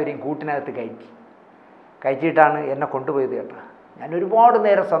എല്ലാവരെയും കൂട്ടിനകത്ത് കയറ്റിയിട്ടാണ് എന്നെ കൊണ്ടുപോയത് കേട്ടോ. ഞാൻ ഒരുപാട്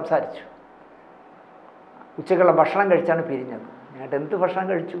നേരം സംസാരിച്ചു. ഉച്ചക്കുള്ള ഭക്ഷണം കഴിച്ചാണ് പിരിഞ്ഞത്. എന്നിട്ട് എന്ത് ഭക്ഷണം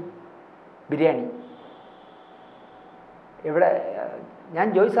കഴിച്ചു? ബിരിയാണി. ഇവിടെ ഞാൻ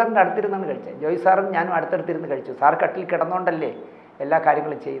ജോയ് സാറിൻ്റെ അടുത്തിരുന്നാണ് കഴിച്ചത്. ജോയ് സാറും ഞാനും അടുത്തടുത്തിരുന്ന് കഴിച്ചു. സാർ കട്ടിൽ കിടന്നുകൊണ്ടല്ലേ എല്ലാ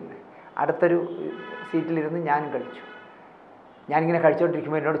കാര്യങ്ങളും ചെയ്യുന്നത്. അടുത്തൊരു സീറ്റിലിരുന്ന് ഞാനും കഴിച്ചു. ഞാനിങ്ങനെ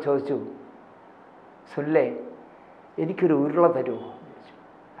കഴിച്ചുകൊണ്ടിരിക്കുമ്പോൾ എന്നോട് ചോദിച്ചു, സുല്ലേ എനിക്കൊരു ഉരുള തരുമോ?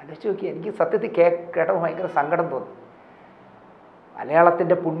 ആലോചിച്ച് നോക്കി. എനിക്ക് സത്യത്തിൽ കേട്ടപ്പോൾ ഭയങ്കര സങ്കടം തോന്നി.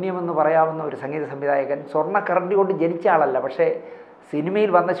 മലയാളത്തിൻ്റെ പുണ്യമെന്ന് പറയാവുന്ന ഒരു സംഗീത സംവിധായകൻ, സ്വർണ്ണക്കറണ്ടി കൊണ്ട് ജനിച്ച ആളല്ല, പക്ഷേ സിനിമയിൽ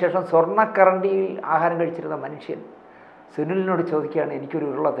വന്ന ശേഷം സ്വർണ്ണക്കറണ്ടിയിൽ ആഹാരം കഴിച്ചിരുന്ന മനുഷ്യൻ സുനിലിനോട് ചോദിക്കുകയാണ്, എനിക്കൊരു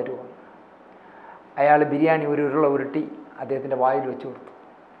ഉരുള തരുമോ? അയാൾ ബിരിയാണി ഒരു ഉരുള ഉരുട്ടി അദ്ദേഹത്തിൻ്റെ വായിൽ വെച്ച് കൊടുത്തു.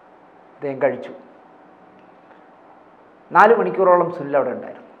 അദ്ദേഹം കഴിച്ചു. 4 മണിക്കൂറോളം സുനിൽ അവിടെ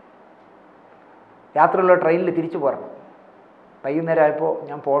ഉണ്ടായിരുന്നു. രാത്രിയുള്ള ട്രെയിനിൽ തിരിച്ചു പോരണം. വൈകുന്നേരം ആയപ്പോൾ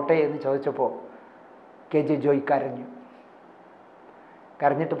ഞാൻ പോട്ടെ എന്ന് ചോദിച്ചപ്പോൾ KJ ജോയ്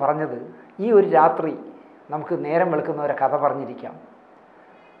കരഞ്ഞിട്ട് പറഞ്ഞത്, ഈ ഒരു രാത്രി നമുക്ക് നേരം വെളുക്കുന്നവരെ കഥ പറഞ്ഞിരിക്കാം,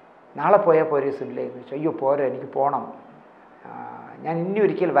 നാളെ പോയാൽ പോരെ സുനിലേ എന്ന് ചോദിച്ചു. അയ്യോ പോരെ, എനിക്ക് പോകണം, ഞാൻ ഇനി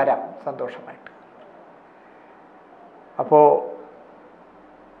ഒരിക്കൽ വരാം സന്തോഷമായിട്ട്. അപ്പോൾ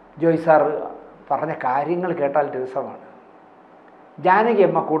ജോയ് സാറ് പറഞ്ഞ കാര്യങ്ങൾ കേട്ടാൽ രസമാണ്. ജാനകി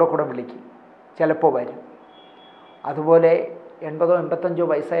അമ്മ കൂടെ വിളിക്കും, ചിലപ്പോൾ വരും. അതുപോലെ 80 85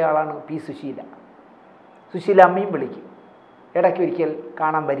 വയസ്സായ ആളാണ് P. സുശീല അമ്മയും വിളിക്കും. ഇടയ്ക്കൊരിക്കൽ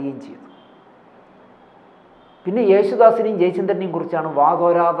കാണാൻ വരികയും ചെയ്തു. പിന്നെ യേശുദാസിനെയും ജയചന്ദ്രനെയും കുറിച്ചാണ്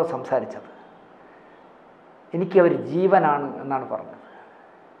വാതോരാതെ സംസാരിച്ചത്. എനിക്കവർ ജീവനാണ് എന്നാണ് പറഞ്ഞത്.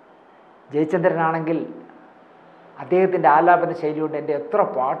 ജയചന്ദ്രനാണെങ്കിൽ അദ്ദേഹത്തിൻ്റെ ആലാപന ശൈലി കൊണ്ട് എൻ്റെ എത്ര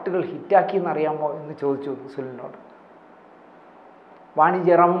പാട്ടുകൾ ഹിറ്റാക്കിയെന്നറിയാമോ എന്ന് ചോദിച്ചു സുനിലിനോട്. വാണി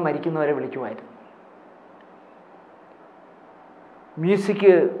ജയറാമും മരിക്കുന്നവരെ വിളിക്കുമായിരുന്നു.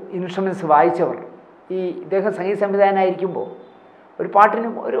 മ്യൂസിക് ഇൻസ്ട്രുമെൻറ്റ്സ് വായിച്ചവർ, ഇദ്ദേഹം സംഗീത സംവിധായകനായിരിക്കുമ്പോൾ ഒരു പാട്ടിന്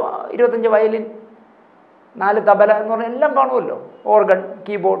ഒരു 25 വയലിൻ, 4 തബല എന്ന് പറഞ്ഞാൽ എല്ലാം കാണുമല്ലോ, ഓർഗൺ,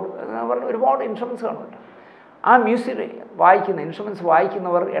 കീബോർഡ് എന്ന് പറഞ്ഞാൽ ഒരുപാട് ഇൻസ്ട്രുമെൻറ്റ്സ് കാണുമല്ലോ. ആ മ്യൂസിക് ഇൻസ്ട്രുമെൻറ്റ്സ്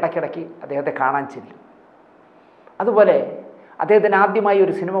വായിക്കുന്നവർ ഇടയ്ക്കിടയ്ക്ക് അദ്ദേഹത്തെ കാണാൻ ചെല്ലും. അതുപോലെ അദ്ദേഹത്തിന് ആദ്യമായി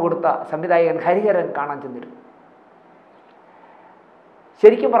ഒരു സിനിമ കൊടുത്ത സംവിധായകൻ ഹരിഹരൻ കാണാൻ ചെന്നിരുന്നു.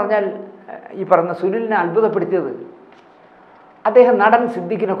 ശരിക്കും പറഞ്ഞാൽ ഈ പറഞ്ഞ സുനിലിനെ അത്ഭുതപ്പെടുത്തിയത് അദ്ദേഹം നടൻ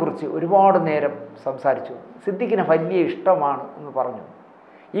സിദ്ദിഖിനെ കുറിച്ച് ഒരുപാട് നേരം സംസാരിച്ചു. സിദ്ദിഖിനെ വലിയ ഇഷ്ടമാണ് എന്ന് പറഞ്ഞു.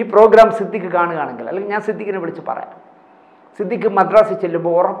 ഈ പ്രോഗ്രാം സിദ്ദിഖ് കാണുകയാണെങ്കിൽ, അല്ലെങ്കിൽ ഞാൻ സിദ്ദിഖിനെ വിളിച്ച് പറയാം, സിദ്ദിഖ് മദ്രാസിൽ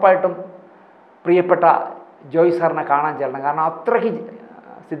ചെല്ലുമ്പോൾ ഉറപ്പായിട്ടും പ്രിയപ്പെട്ട ജോയ് സാറിനെ കാണാൻ ചെല്ലണം. കാരണം അത്രയ്ക്ക്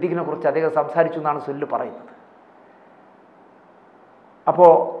സിദ്ദിഖിനെ കുറിച്ച് അദ്ദേഹം സംസാരിച്ചു എന്നാണ് സുനിൽ പറയുന്നത്.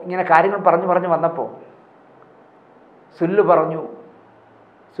 അപ്പോൾ ഇങ്ങനെ കാര്യങ്ങൾ പറഞ്ഞു വന്നപ്പോൾ സുനിൽ പറഞ്ഞു,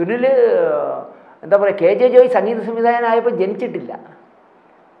 സുനിൽ എന്താ പറയുക, കെ ജെ ജോയ് സംഗീത സംവിധായകനായപ്പോൾ ജനിച്ചിട്ടില്ല.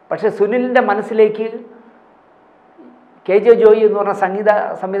 പക്ഷേ സുനിലിൻ്റെ മനസ്സിലേക്ക് കെ ജെ ജോയ് എന്ന് പറഞ്ഞ സംഗീത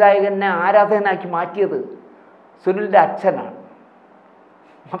സംവിധായകനെ ആരാധകനാക്കി മാറ്റിയത് സുനിലിൻ്റെ അച്ഛനാണ്.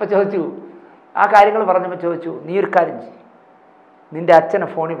 അപ്പോൾ ചോദിച്ചു, ആ കാര്യങ്ങൾ പറഞ്ഞപ്പോൾ ചോദിച്ചു, നീ ഒരു കാര്യം ചെയ്യ്, നിൻ്റെ അച്ഛനെ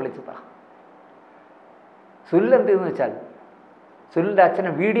ഫോണിൽ വിളിച്ചതാ. സുനിൽ എന്ത് ചെയ്തെന്ന് വെച്ചാൽ സുനിലിൻ്റെ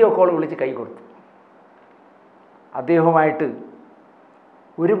അച്ഛനെ വീഡിയോ കോൾ വിളിച്ച് കൈ കൊടുത്തു. അദ്ദേഹവുമായിട്ട്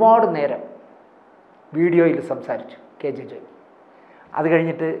ഒരുപാട് നേരം വീഡിയോയിൽ സംസാരിച്ചു കെ ജെ ജോയ്. അത്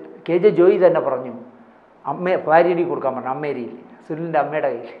കഴിഞ്ഞിട്ട് കെ ജെ ജോയ് തന്നെ പറഞ്ഞു, ഭാര്യയിൽ കൊടുക്കാൻ പറഞ്ഞു, അമ്മേരിയിൽ, സുനിലിൻ്റെ അമ്മയുടെ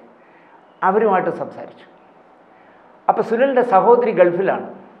കയ്യിൽ. അവരുമായിട്ട് സംസാരിച്ചു. അപ്പോൾ സുനിലിൻ്റെ സഹോദരി ഗൾഫിലാണ്.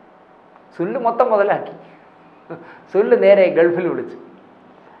 സുനിൽ മൊത്തം മുതലാക്കി. സുനിൽ നേരെ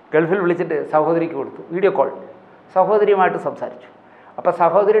ഗൾഫിൽ വിളിച്ചിട്ട് സഹോദരിക്ക് കൊടുത്തു വീഡിയോ കോൾ. സഹോദരിയുമായിട്ട് സംസാരിച്ചു. അപ്പോൾ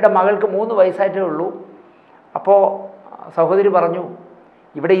സഹോദരിയുടെ മകൾക്ക് 3 വയസ്സായിട്ടേ ഉള്ളൂ. അപ്പോൾ സഹോദരി പറഞ്ഞു,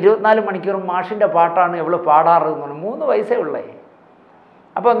 ഇവിടെ 24 മണിക്കൂറും മാഷിൻ്റെ പാട്ടാണ് ഇവൾ പാടാറ് എന്ന് പറഞ്ഞു. 3 വയസ്സേ ഉള്ളേ.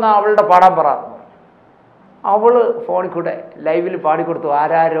 അപ്പോൾ എന്നാൽ അവളുടെ പാടാൻ പറയാമെന്ന് പറഞ്ഞു. അവൾ ഫോണിൽ കൂടെ ലൈവിൽ പാടിക്കൊടുത്തു.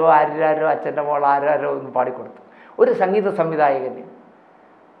 ആരാരോ അച്ഛൻ്റെ മോൾ ആരാരോ എന്ന് പാടിക്കൊടുത്തു. ഒരു സംഗീത സംവിധായകന്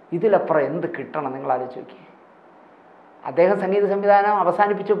ഇതിലപ്പുറം എന്ത് കിട്ടണം? നിങ്ങൾ ആലോചിച്ച് നോക്കിയേ. അദ്ദേഹം സംഗീത സംവിധാനം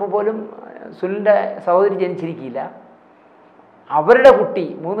അവസാനിപ്പിച്ചപ്പോൾ പോലും സുനിലിൻ്റെ സഹോദരി ജനിച്ചിരിക്കില്ല. അവരുടെ കുട്ടി,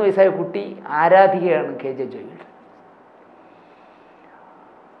 3 വയസ്സായ കുട്ടി ആരാധികയാണ് കെ ജെ ജോയിയുടെ.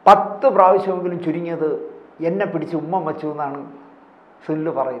 10 പ്രാവശ്യമെങ്കിലും ചുരുങ്ങിയത് എന്നെ പിടിച്ച് ഉമ്മ വച്ചു എന്നാണ് സുനിൽ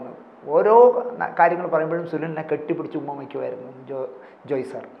പറയുന്നത്. ഓരോ കാര്യങ്ങൾ പറയുമ്പോഴും സുനിലിനെ കെട്ടിപ്പിടിച്ച് ഉമ്മ വയ്ക്കുമായിരുന്നു ജോയ്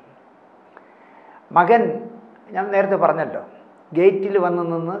സാർ. മകൻ, ഞാൻ നേരത്തെ പറഞ്ഞല്ലോ, ഗേറ്റിൽ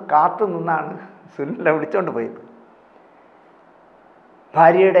വന്ന് കാത്തു നിന്നാണ് സുനിലിനെ വിളിച്ചുകൊണ്ട് പോയത്.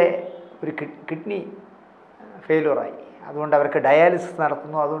 ഭാര്യയുടെ ഒരു കിഡ്നി ഫെയിലുറായി. അതുകൊണ്ട് അവർക്ക് ഡയാലിസിസ്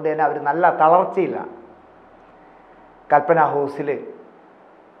നടത്തുന്നു. അതുകൊണ്ട് തന്നെ അവർ നല്ല തളർച്ചയിലാണ്. കൽപ്പന ഹൗസിൽ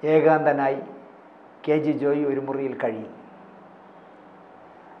ഏകാന്തനായി കെ ജെ ജോയ് ഒരു മുറിയിൽ കഴിയും.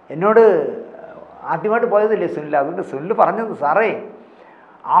 എന്നോട് ആദ്യമായിട്ട് പോയതില്ലേ സുനിൽ, അതുകൊണ്ട് സുനിൽ പറഞ്ഞത്, സാറേ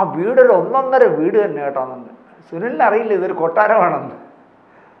ആ വീടൊരു 1.5 വീട് തന്നെ കേട്ടോന്ന്. സുനിലിന് അറിയില്ല ഇതൊരു കൊട്ടാരമാണെന്ന്.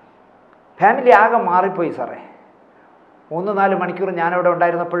 ഫാമിലി ആകെ മാറിപ്പോയി സാറേ. 3-4 മണിക്കൂർ ഞാനവിടെ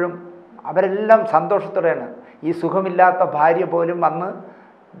ഉണ്ടായിരുന്നപ്പോഴും അവരെല്ലാം സന്തോഷത്തോടെയാണ്. ഈ സുഖമില്ലാത്ത ഭാര്യ പോലും വന്ന്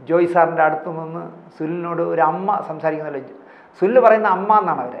ജോയ് സാറിൻ്റെ അടുത്ത് നിന്ന് സുനിലിനോട് ഒരു അമ്മ സംസാരിക്കുന്നല്ലോ, സുനിൽ പറയുന്ന അമ്മ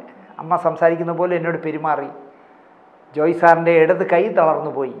എന്നാണ് അവരെ, അമ്മ സംസാരിക്കുന്ന പോലെ എന്നോട് പെരുമാറി. ജോയ് സാറിൻ്റെ ഇടത് കൈ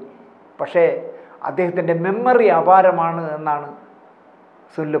തളർന്നു പോയി. പക്ഷേ അദ്ദേഹത്തിൻ്റെ മെമ്മറി അപാരമാണ് എന്നാണ്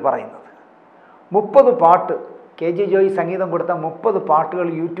സുനിൽ പറയുന്നത്. 30 പാട്ട് കെ ജെ ജോയ് സംഗീതം കൊടുത്ത 30 പാട്ടുകൾ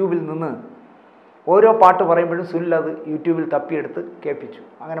യൂട്യൂബിൽ നിന്ന് ഓരോ പാട്ട് പറയുമ്പോഴും സുനിൽ അത് യൂട്യൂബിൽ തപ്പിയെടുത്ത് കേൾപ്പിച്ചു.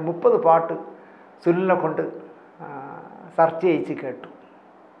 അങ്ങനെ 30 പാട്ട് സുനിലിനെ കൊണ്ട് സെർച്ച് ചെയ്യിച്ച് കേട്ടു.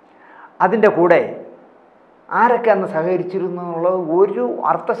 അതിൻ്റെ കൂടെ ആരൊക്കെ അന്ന് സഹകരിച്ചിരുന്നു എന്നുള്ളത് ഒരു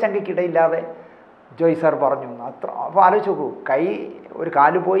അർത്ഥശങ്കയ്ക്കിടയില്ലാതെ ജോയ് സാർ പറഞ്ഞു. അത്ര അപ്പോൾ ആലോചിച്ച് നോക്കൂ, ഒരു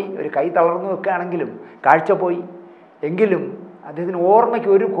കാല് പോയി, ഒരു കൈ തളർന്നു വെക്കുകയാണെങ്കിലും കാഴ്ച പോയി, എങ്കിലും അദ്ദേഹത്തിന് ഓർമ്മയ്ക്ക്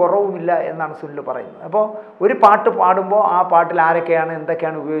ഒരു കുറവുമില്ല എന്നാണ് സുനിൽ പറയുന്നത്. അപ്പോൾ ഒരു പാട്ട് പാടുമ്പോൾ ആ പാട്ടിൽ ആരൊക്കെയാണ്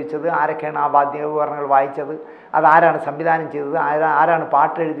എന്തൊക്കെയാണ് ഉപയോഗിച്ചത്, ആരൊക്കെയാണ് ആ വാദ്യോപകരണങ്ങൾ വായിച്ചത്, അതാരാണ് സംവിധാനം ചെയ്തത്, ആരാണ്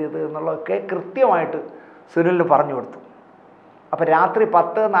പാട്ട് എഴുതിയത് എന്നുള്ളതൊക്കെ കൃത്യമായിട്ട് സുനിലിന് പറഞ്ഞു കൊടുത്തു. അപ്പോൾ രാത്രി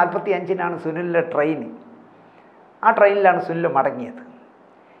 10:45 സുനിലിൻ്റെ ട്രെയിൻ. ആ ട്രെയിനിലാണ് സുനിൽ മടങ്ങിയത്.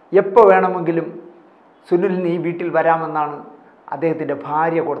 എപ്പോൾ വേണമെങ്കിലും സുനിലിന് ഈ വീട്ടിൽ വരാമെന്നാണ് അദ്ദേഹത്തിൻ്റെ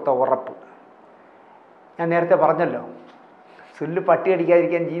ഭാര്യ കൊടുത്ത ഉറപ്പ്. ഞാൻ നേരത്തെ പറഞ്ഞല്ലോ, സുനിൽ പട്ടി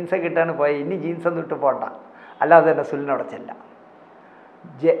അടിക്കാതിരിക്കാൻ ജീൻസൊക്കെ ഇട്ടാണ് പോയത്. ഇനി ജീൻസൊന്നും ഇട്ട് പോകണ്ട, അല്ലാതെ തന്നെ സുനിലിനോട് ചെല്ലാം.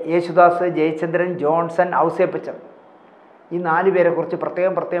 യേശുദാസ്, ജയചന്ദ്രൻ, ജോൺസൺ, ഔസേപ്പച്ചൻ, ഈ 4 പേരെക്കുറിച്ച്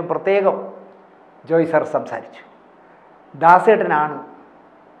പ്രത്യേകം ജോയ് സാർ സംസാരിച്ചു. ദാസേട്ടനാണ്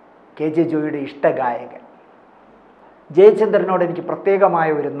കെ ജെ ജോയിയുടെ ഇഷ്ടഗായകൻ. ജയചന്ദ്രനോട് എനിക്ക് പ്രത്യേകമായ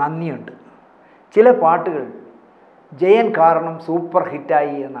ഒരു നന്ദിയുണ്ട്. ചില പാട്ടുകൾ ജയൻ കാരണം സൂപ്പർ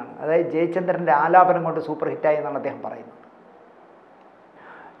ഹിറ്റായി എന്നാണ്, അതായത് ജയചന്ദ്രൻ്റെ ആലാപനം കൊണ്ട് സൂപ്പർ ഹിറ്റായി എന്നാണ് അദ്ദേഹം പറയുന്നത്.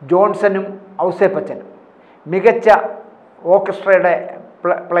 ജോൺസണും ഔസേപ്പച്ചനും മികച്ച ഓർക്കസ്ട്രയുടെ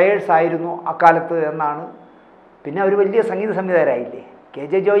പ്ലെയേഴ്സ് ആയിരുന്നു അക്കാലത്ത് എന്നാണ്. പിന്നെ അവർ വലിയ സംഗീത സംവിധായകരായില്ലേ. കെ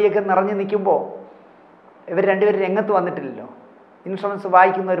ജെ ജോയിയൊക്കെ നിറഞ്ഞു നിൽക്കുമ്പോൾ ഇവർ രണ്ടുപേരും രംഗത്ത് വന്നിട്ടില്ലല്ലോ, ഇൻസ്ട്രുമെൻറ്റ്സ്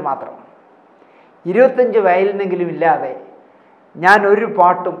വായിക്കുന്നവർ മാത്രമാണ്. 25 വയലിനെങ്കിലും ഇല്ലാതെ ഞാൻ ഒരു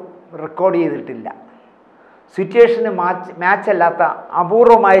പാട്ടും റെക്കോർഡ് ചെയ്തിട്ടില്ല. സിറ്റുവേഷന് മാച്ചല്ലാത്ത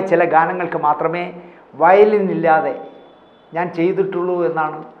അപൂർവമായ ചില ഗാനങ്ങൾക്ക് മാത്രമേ വയലിൻ ഇല്ലാതെ ഞാൻ ചെയ്തിട്ടുള്ളൂ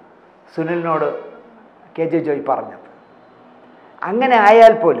എന്നാണ് സുനിലിനോട് KJ ജോയ് പറഞ്ഞത്. അങ്ങനെ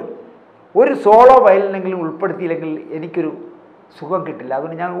ആയാൽ പോലും ഒരു സോളോ വയലിനെങ്കിലും ഉൾപ്പെടുത്തിയില്ലെങ്കിൽ എനിക്കൊരു സുഖം കിട്ടില്ല.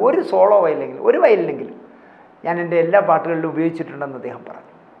 അതുകൊണ്ട് ഞാൻ ഒരു സോളോ വയലിനെങ്കിലും ഒരു വയലിനെങ്കിലും ഞാൻ എൻ്റെ എല്ലാ പാട്ടുകളിലും ഉപയോഗിച്ചിട്ടുണ്ടെന്ന് അദ്ദേഹം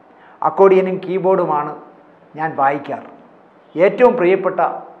പറഞ്ഞു. അക്കോർഡിയനും കീബോർഡുമാണ് ഞാൻ വായിക്കാറ്. ഏറ്റവും പ്രിയപ്പെട്ട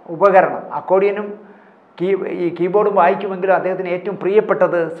ഉപകരണം അക്കോർഡിയനും ഈ കീബോർഡും വായിക്കുമെങ്കിലും അദ്ദേഹത്തിന് ഏറ്റവും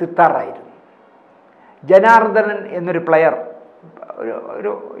പ്രിയപ്പെട്ടത് സിത്താറായിരുന്നു. ജനാർദ്ദനൻ എന്നൊരു പ്ലെയർ,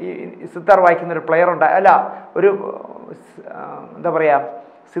 ഒരു ഈ സിത്താർ വായിക്കുന്നൊരു പ്ലെയർ ഒരു എന്താ പറയുക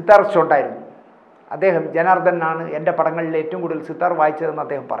സിത്താറിസ്റ്റ് ഉണ്ടായിരുന്നു. അദ്ദേഹം ജനാർദ്ദനാണ് എൻ്റെ പടങ്ങളിൽ ഏറ്റവും കൂടുതൽ സിത്താർ വായിച്ചതെന്ന്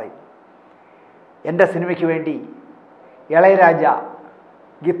അദ്ദേഹം പറയും. എൻ്റെ സിനിമയ്ക്ക് വേണ്ടി ഇളയരാജ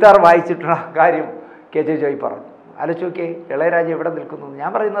ഗിത്താർ വായിച്ചിട്ടുള്ള കാര്യം KJ ജോയ് പറഞ്ഞു. ആലോചിച്ച് നോക്കിയേ, ഇളയരാജ എവിടെ നിൽക്കുന്നു. ഞാൻ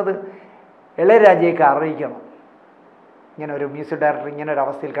പറയുന്നത് ഇളയരാജയൊക്കെ അറിയിക്കണം, ഇങ്ങനെ ഒരു മ്യൂസിക് ഡയറക്ടർ ഇങ്ങനെ ഒരു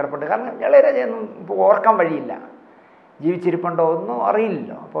അവസ്ഥയിൽ കിടപ്പുണ്ട്. കാരണം ഇളയരാജയൊന്നും ഇപ്പോൾ ഓർക്കാൻ വഴിയില്ല, ജീവിച്ചിരിപ്പുണ്ടോ ഒന്നും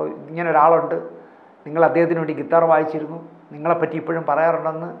അറിയില്ലല്ലോ. അപ്പോൾ ഇങ്ങനെ ഒരാളുണ്ട്, നിങ്ങൾ അദ്ദേഹത്തിന് വേണ്ടി ഗിത്താർ വായിച്ചിരുന്നു, നിങ്ങളെപ്പറ്റി ഇപ്പോഴും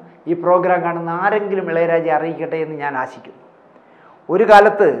പറയാറുണ്ടെന്ന് ഈ പ്രോഗ്രാം കാണുന്ന ആരെങ്കിലും ഇളയരാജയെ അറിയിക്കട്ടെ എന്ന് ഞാൻ ആശിക്കുന്നു. ഒരു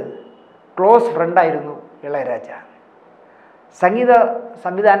കാലത്ത് ക്ലോസ് ഫ്രണ്ടായിരുന്നു ഇളയരാജ. സംഗീത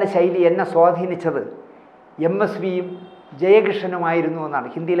സംവിധാന ശൈലി എന്നെ സ്വാധീനിച്ചത് MSVയും ജയകൃഷ്ണനുമായിരുന്നു എന്നാണ്.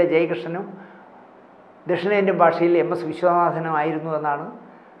 ഹിന്ദിയിലെ ജയകൃഷ്ണനും ദക്ഷിണേന്ത്യൻ ഭാഷയിൽ MS വിശ്വനാഥനുമായിരുന്നു എന്നാണ്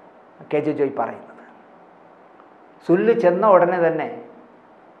KJ ജോയ് പറയുന്നത്. സുനിൽ ചെന്ന ഉടനെ തന്നെ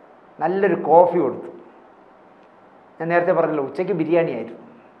നല്ലൊരു കോഫി കൊടുത്തു. ഞാൻ നേരത്തെ പറഞ്ഞല്ലോ, ഉച്ചയ്ക്ക് ബിരിയാണി ആയിരുന്നു.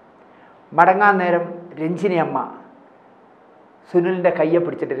 മടങ്ങാൻ നേരം രഞ്ജിനി അമ്മ സുനിലിൻ്റെ കയ്യെ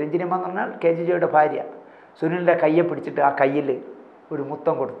പിടിച്ചിട്ട്, രഞ്ജിനി അമ്മ എന്ന് പറഞ്ഞാൽ KJ ജോയുടെ ഭാര്യ, സുനിലിൻ്റെ കയ്യെ പിടിച്ചിട്ട് ആ കയ്യിൽ ഒരു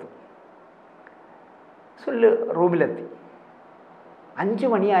മുത്തം കൊടുത്തു. സുനിൽ റൂമിലെത്തി. 5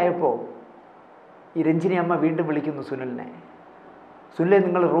 മണിയായപ്പോൾ ഈ രഞ്ജിനി അമ്മ വീണ്ടും വിളിക്കുന്നു സുനിലിനെ. സുനിലെ,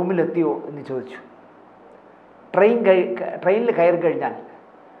 നിങ്ങൾ റൂമിലെത്തിയോ എന്ന് ചോദിച്ചു. ട്രെയിനിൽ കയറി കഴിഞ്ഞാൽ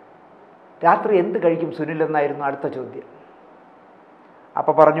രാത്രി എന്ത് കഴിക്കും സുനിൽ എന്നായിരുന്നു അടുത്ത ചോദ്യം.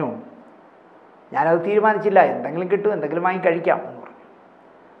 അപ്പോൾ പറഞ്ഞു, ഞാനത് തീരുമാനിച്ചില്ല, എന്തെങ്കിലും കിട്ടും, എന്തെങ്കിലും വാങ്ങി കഴിക്കാം എന്ന് പറഞ്ഞു.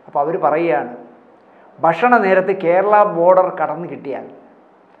 അപ്പോൾ അവർ പറയുകയാണ്, ഭക്ഷണ നേരത്ത് കേരള ബോർഡർ കടന്ന് കിട്ടിയാൽ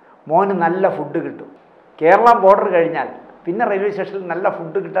മോന് നല്ല ഫുഡ് കിട്ടും. കേരള ബോർഡർ കഴിഞ്ഞാൽ പിന്നെ റെയിൽവേ സ്റ്റേഷനിൽ നല്ല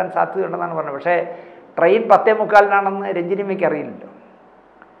ഫുഡ് കിട്ടാൻ സാധ്യതയുണ്ടെന്നാണ് പറഞ്ഞത്. പക്ഷേ ട്രെയിൻ 10:45 രഞ്ജിനിയമ്മയ്ക്ക് അറിയില്ലല്ലോ.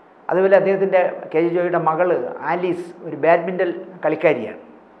 അതുപോലെ അദ്ദേഹത്തിൻ്റെ KJ ജോയുടെ മകള് ആലീസ് ഒരു ബാഡ്മിൻ്റൺ കളിക്കാരിയാണ്.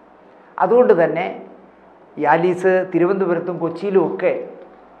 അതുകൊണ്ട് തന്നെ ഈ ആലീസ് തിരുവനന്തപുരത്തും കൊച്ചിയിലും ഒക്കെ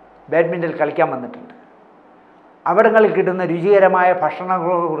ബാഡ്മിൻ്റൺ കളിക്കാൻ വന്നിട്ടുണ്ട്. അവിടങ്ങളിൽ കിട്ടുന്ന രുചികരമായ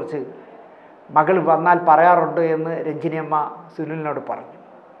ഭക്ഷണങ്ങളെക്കുറിച്ച് മകൾ വന്നാൽ പറയാറുണ്ട് എന്ന് രഞ്ജിനിയമ്മ സുനിലിനോട് പറഞ്ഞു.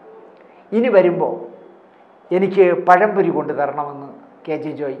 ഇനി വരുമ്പോൾ എനിക്ക് പഴംപൊരി കൊണ്ടു തരണമെന്ന് KJ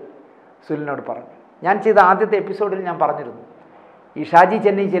ജോയ് സുനിലിനോട് പറഞ്ഞു. ഞാൻ ചെയ്ത ആദ്യത്തെ എപ്പിസോഡിൽ ഞാൻ പറഞ്ഞിരുന്നു, ഈ ഷാജി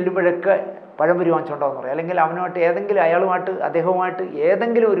ചെന്നൈ ചെല്ലുമ്പോഴൊക്കെ പഴംപൊരി വാങ്ങിച്ചുകൊണ്ടോന്ന് പറയും. അല്ലെങ്കിൽ അവനുമായിട്ട് അദ്ദേഹവുമായിട്ട്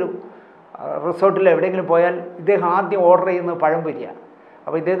ഏതെങ്കിലും ഒരു റിസോർട്ടിൽ എവിടെയെങ്കിലും പോയാൽ ഇദ്ദേഹം ആദ്യം ഓർഡർ ചെയ്യുന്നത് പഴംപൊരിയാണ്.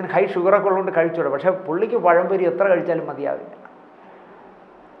 അപ്പോൾ ഇദ്ദേഹത്തിന് ഹൈ ഷുഗറൊക്കെ ഉള്ളതുകൊണ്ട് കഴിച്ചോളൂ. പക്ഷേ പുള്ളിക്ക് പഴംപൊരി എത്ര കഴിച്ചാലും മതിയാവില്ല.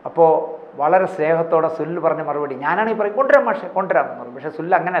 അപ്പോൾ വളരെ സ്നേഹത്തോടെ സുനിൽ പറഞ്ഞ മറുപടി, ഞാനാണെങ്കിൽ പറയും കൊണ്ടുവരാം മാഷെ, കൊണ്ടുവരാമെന്ന് പറഞ്ഞു. പക്ഷേ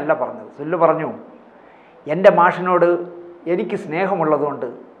സുനിൽ അങ്ങനെയല്ല പറഞ്ഞത്. സുനിൽ പറഞ്ഞു, എൻ്റെ മാഷിനോട് എനിക്ക് സ്നേഹമുള്ളതുകൊണ്ട്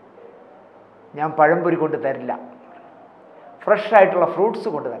ഞാൻ പഴംപൊരി കൊണ്ട് തരില്ല, ഫ്രഷ് ആയിട്ടുള്ള ഫ്രൂട്ട്സ്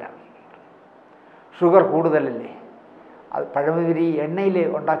കൊണ്ടുതരാം. ഷുഗർ കൂടുതലല്ലേ, അത് പഴംപൊരി എണ്ണയിൽ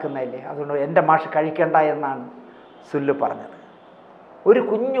ഉണ്ടാക്കുന്നതല്ലേ, അതുകൊണ്ട് എൻ്റെ മാഷ് കഴിക്കേണ്ട എന്നാണ് സുനിൽ പറഞ്ഞത്. ഒരു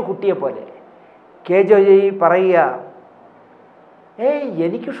കുഞ്ഞു കുട്ടിയെ പോലെ KJ ജോയ് പറയുക,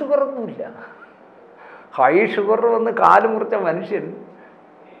 എനിക്ക് ഷുഗറൊന്നുമില്ല. ഹൈ ഷുഗർ വന്ന് കാല് മുറിച്ച മനുഷ്യൻ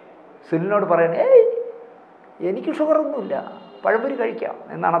സുനിലിനോട് പറയണേ, എനിക്ക് ഷുഗറൊന്നുമില്ല, പഴംപൊരി കഴിക്കാം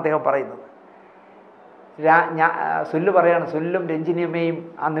എന്നാണ് അദ്ദേഹം പറയുന്നത്. സുനിൽ പറയാണ്, സുനിലും രഞ്ജിനിയമ്മയും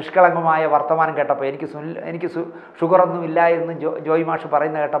ആ നിഷ്കളങ്കമായ വർത്തമാനം കേട്ടപ്പോൾ എനിക്ക് ഷുഗറൊന്നുമില്ല എന്ന് ജോയ് മാഷ്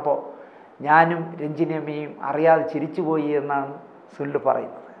പറയുന്നത് കേട്ടപ്പോൾ ഞാനും രഞ്ജിനിയമ്മയും അറിയാതെ ചിരിച്ചുപോയി എന്നാണ് സുനിൽ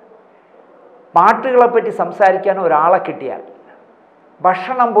പറയുന്നത്. പാട്ടുകളെപ്പറ്റി സംസാരിക്കാൻ ഒരാളെ കിട്ടിയാൽ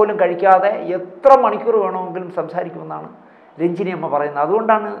ഭക്ഷണം പോലും കഴിക്കാതെ എത്ര മണിക്കൂർ വേണമെങ്കിലും സംസാരിക്കുമെന്നാണ് രഞ്ജിനിയമ്മ പറയുന്നത്.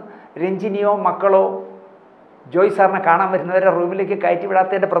 അതുകൊണ്ടാണ് രഞ്ജിനിയോ മക്കളോ ജോയ് സാറിനെ കാണാൻ വരുന്നവരെ റൂമിലേക്ക് കയറ്റി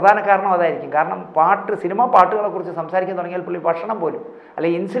വിടാത്തതിൻ്റെ പ്രധാന കാരണം അതായിരിക്കും. കാരണം സിനിമാ പാട്ടുകളെക്കുറിച്ച് സംസാരിക്കാൻ തുടങ്ങിയാൽ പുള്ളി ഭക്ഷണം പോലും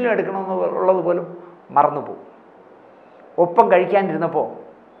അല്ലെങ്കിൽ ഇൻസുലിൻ എടുക്കണമെന്നുള്ളത് പോലും മറന്നുപോകും. ഒപ്പം കഴിക്കാനിരുന്നപ്പോൾ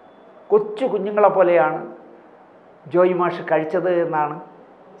കൊച്ചു കുഞ്ഞുങ്ങളെ പോലെയാണ് ജോയ് മാഷ് കഴിച്ചത് എന്നാണ്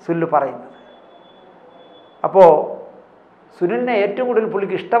സുനിൽ പറയുന്നത്. അപ്പോൾ സുനിലിനെ ഏറ്റവും കൂടുതൽ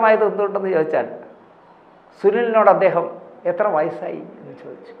പുള്ളിക്ക് ഇഷ്ടമായത് എന്തുകൊണ്ടെന്ന് ചോദിച്ചാൽ, സുനിലിനോട് അദ്ദേഹം എത്ര വയസ്സായി എന്ന്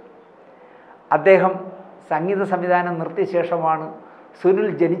ചോദിച്ചു. അദ്ദേഹം സംഗീത സംവിധാനം നിർത്തിയ ശേഷമാണ് സുനിൽ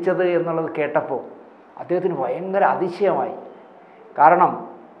ജനിച്ചത് എന്നുള്ളത് കേട്ടപ്പോൾ അദ്ദേഹത്തിന് ഭയങ്കര അതിശയമായി. കാരണം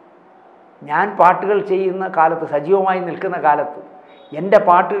ഞാൻ പാട്ടുകൾ ചെയ്യുന്ന കാലത്ത്, സജീവമായി നിൽക്കുന്ന കാലത്ത്, എൻ്റെ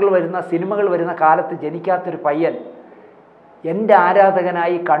പാട്ടുകൾ വരുന്ന, സിനിമകൾ വരുന്ന കാലത്ത് ജനിക്കാത്തൊരു പയ്യൻ എൻ്റെ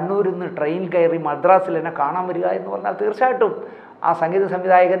ആരാധകനായി കണ്ണൂരിൽ നിന്ന് ട്രെയിൻ കയറി മദ്രാസിൽ എന്നെ കാണാൻ വരിക എന്ന് പറഞ്ഞാൽ തീർച്ചയായിട്ടും ആ സംഗീത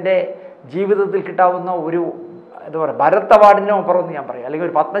സംവിധായകൻ്റെ ജീവിതത്തിൽ കിട്ടാവുന്ന ഒരു എന്താ പറയുക, ഭരത് അവാർഡിനും അപ്പുറമെന്ന് ഞാൻ പറയും, അല്ലെങ്കിൽ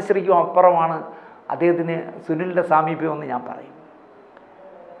ഒരു പത്മശ്രീക്കും അപ്പുറമാണ് അദ്ദേഹത്തിന് സുനിലിൻ്റെ സാമീപ്യമെന്ന് ഞാൻ പറയും.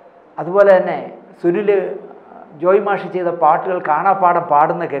 അതുപോലെ തന്നെ സുനിൽ ജോയ് മാഷി ചെയ്ത പാട്ടുകൾ കാണാപ്പാടം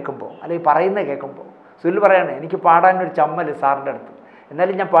പാടുന്ന കേൾക്കുമ്പോൾ, അല്ലെങ്കിൽ പറയുന്ന കേൾക്കുമ്പോൾ സുനിൽ പറയാണ്, എനിക്ക് പാടാനൊരു ചമ്മൽ സാറിൻ്റെ അടുത്ത്,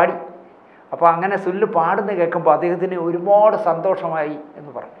 എന്നാലും ഞാൻ പാടി. അപ്പോൾ അങ്ങനെ സുനിൽ പാടുന്ന കേൾക്കുമ്പോൾ അദ്ദേഹത്തിന് ഒരുപാട് സന്തോഷമായി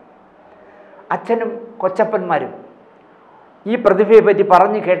എന്ന് പറഞ്ഞു. അച്ഛനും കൊച്ചപ്പന്മാരും ഈ പ്രതിഭയെ പറ്റി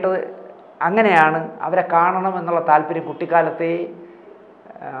പറഞ്ഞു കേട്ടത് അങ്ങനെയാണ്. അവരെ കാണണം എന്നുള്ള താല്പര്യം കുട്ടിക്കാലത്തെ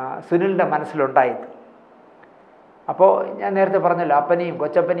സുനിലിൻ്റെ മനസ്സിലുണ്ടായത്. അപ്പോൾ ഞാൻ നേരത്തെ പറഞ്ഞല്ലോ, അപ്പനെയും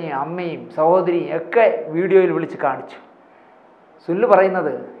കൊച്ചപ്പനെയും അമ്മയും സഹോദരിയും ഒക്കെ വീഡിയോയിൽ വിളിച്ച് കാണിച്ചു. സുനിൽ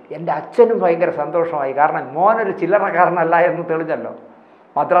പറയുന്നത്, എൻ്റെ അച്ഛനും ഭയങ്കര സന്തോഷമായി, കാരണം മോനൊരു ചില്ലറക്കാരനല്ല എന്ന് തെളിഞ്ഞല്ലോ.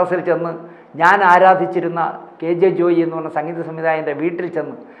 മദ്രാസിൽ ചെന്ന് ഞാൻ ആരാധിച്ചിരുന്ന KJ ജോയി എന്ന് പറഞ്ഞ സംഗീത സംവിധായകൻ്റെ വീട്ടിൽ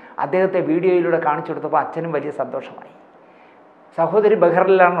ചെന്ന് അദ്ദേഹത്തെ വീഡിയോയിലൂടെ കാണിച്ചു കൊടുത്തപ്പോൾ അച്ഛനും വലിയ സന്തോഷമായി. സഹോദരി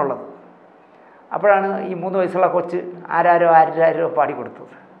ബഹ്റിനിലാണുള്ളത്. അപ്പോഴാണ് ഈ 3 വയസ്സുള്ള കൊച്ച് ആരാരോ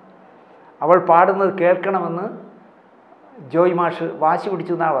പാടിക്കൊടുത്തത്. അവൾ പാടുന്നത് കേൾക്കണമെന്ന് ജോയ് മാഷ് വാശി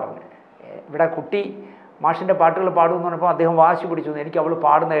പിടിച്ചു എന്നാണ് പറഞ്ഞത്. ഇവിടെ കുട്ടി മാഷിൻ്റെ പാട്ടുകൾ പാടുമെന്ന് പറഞ്ഞപ്പോൾ അദ്ദേഹം വാശി പിടിച്ചു, എനിക്ക് അവൾ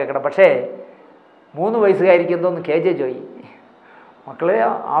പാടുന്നത് കേൾക്കണം. പക്ഷേ 3 വയസ്സുകാരിക്ക് എന്തോന്ന് KJ ജോയി, മക്കളെ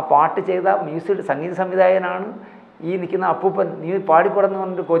ആ പാട്ട് ചെയ്ത സംഗീത സംവിധായകനാണ് ഈ നിൽക്കുന്ന അപ്പൂപ്പൻ, നീ പാടിക്കൊടുന്ന്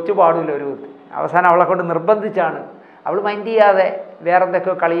പറഞ്ഞിട്ട് കൊച്ചു പാടില്ല ഒരു വിധത്തിൽ. അവസാനം അവളെ കൊണ്ട് നിർബന്ധിച്ചാണ്, അവൾ മൈൻഡ് ചെയ്യാതെ വേറെ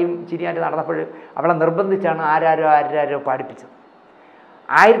എന്തൊക്കെയോ കളിയും ചിരിയായിട്ട് നടന്നപ്പോൾ അവളെ നിർബന്ധിച്ചാണ് ആരാരോ പാടിപ്പിച്ചത്.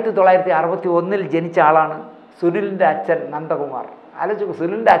 1961 ജനിച്ച ആളാണ് സുനിലിൻ്റെ അച്ഛൻ നന്ദകുമാർ. ആലോചിച്ചു,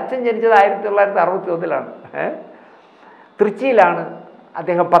 സുനിലിൻ്റെ അച്ഛൻ ജനിച്ചത് 1961 തൃച്ചിയിലാണ്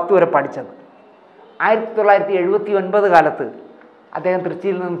അദ്ദേഹം 10 വരെ പഠിച്ചത്. 1979 കാലത്ത് അദ്ദേഹം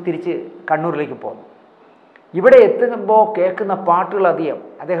തൃച്ചിയിൽ നിന്ന് തിരിച്ച് കണ്ണൂരിലേക്ക് പോന്നു. ഇവിടെ എത്തുമ്പോൾ കേൾക്കുന്ന പാട്ടുകൾ അധികം,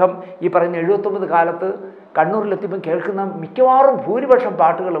 അദ്ദേഹം ഈ പറയുന്ന 79 കാലത്ത് കണ്ണൂരിലെത്തിയപ്പോൾ കേൾക്കുന്ന മിക്കവാറും ഭൂരിപക്ഷം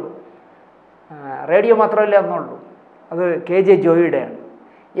പാട്ടുകളും റേഡിയോ മാത്രമല്ല എന്നുള്ളൂ, അത് KJ ജോയിയുടെയാണ്.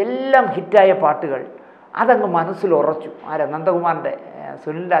 എല്ലാം ഹിറ്റായ പാട്ടുകൾ അതങ്ങ് മനസ്സിലുറച്ചു. നന്ദകുമാറിൻ്റെ,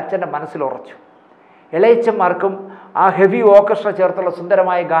 സുനിലിൻ്റെ അച്ഛൻ്റെ മനസ്സിലുറച്ചു. ഇളയച്ചന്മാർക്കും ആ ഹെവി ഓർക്കസ്ട്ര ചേർത്തുള്ള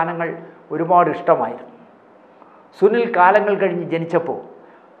സുന്ദരമായ ഗാനങ്ങൾ ഒരുപാട് ഇഷ്ടമായിരുന്നു. സുനിൽ കാലങ്ങൾ കഴിഞ്ഞ് ജനിച്ചപ്പോൾ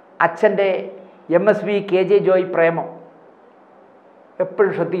അച്ഛൻ്റെ MSV KJ ജോയ് പ്രേമം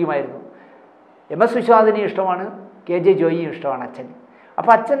എപ്പോഴും ശ്രദ്ധിക്കുമായിരുന്നു. MS വിശ്വനാഥിനെയും ഇഷ്ടമാണ്, KJ ജോയിയും ഇഷ്ടമാണ് അച്ഛന്.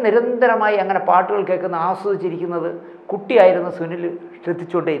 അപ്പോൾ അച്ഛൻ നിരന്തരമായി അങ്ങനെ പാട്ടുകൾ കേൾക്കുന്ന, ആസ്വദിച്ചിരിക്കുന്നത് കുട്ടിയായിരുന്ന സുനിൽ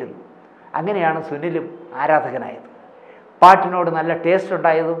ശ്രദ്ധിച്ചുകൊണ്ടേയിരുന്നു. അങ്ങനെയാണ് സുനിലും ആരാധകനായത്. പാട്ടിനോട് നല്ല ടേസ്റ്റ്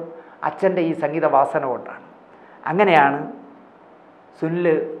ഉണ്ടായതും അച്ഛൻ്റെ ഈ സംഗീത വാസന കൊണ്ടാണ്. അങ്ങനെയാണ് സുനിൽ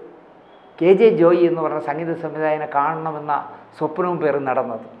KJ ജോയി എന്ന് പറഞ്ഞ സംഗീത സംവിധായകനെ കാണണമെന്ന സ്വപ്നവും പേര്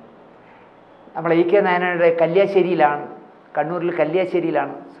നടന്നത്. നമ്മളെ EK നായനാരുടെ കല്യാശ്ശേരിയിലാണ്, കണ്ണൂരിൽ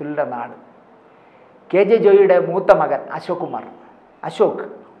കല്യാശ്ശേരിയിലാണ് സുനിലിൻ്റെ നാട്. KJ ജോയിയുടെ മൂത്ത മകൻ അശോക്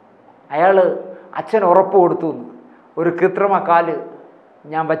അയാൾ അച്ഛൻ ഉറപ്പ് കൊടുത്തു, ഒരു കൃത്രിമ കാല്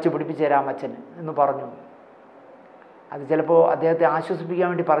ഞാൻ വച്ച് പിടിപ്പിച്ചു തരാം അച്ഛന് എന്ന് പറഞ്ഞു. അത് ചിലപ്പോൾ അദ്ദേഹത്തെ ആശ്വസിപ്പിക്കാൻ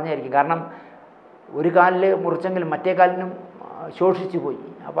വേണ്ടി പറഞ്ഞായിരിക്കും. കാരണം ഒരു കാലിൽ മുറിച്ചെങ്കിലും മറ്റേ കാലിനും ശോഷിച്ചു പോയി.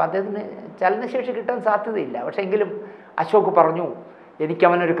 അപ്പോൾ അദ്ദേഹത്തിന് ചലനശേഷി കിട്ടാൻ സാധ്യതയില്ല. പക്ഷേ എങ്കിലും അശോക് പറഞ്ഞു,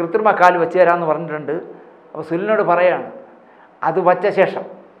 എനിക്കവനൊരു കൃത്രിമ കാല് വെച്ച് തരാമെന്ന് പറഞ്ഞിട്ടുണ്ട്. അപ്പോൾ സുനിലിനോട് പറയാണ്, അത് വച്ച ശേഷം,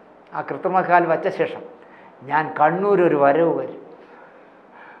 ആ കൃത്രിമ കാല് വച്ച ശേഷം ഞാൻ കണ്ണൂരൊരു വരവ് വരും.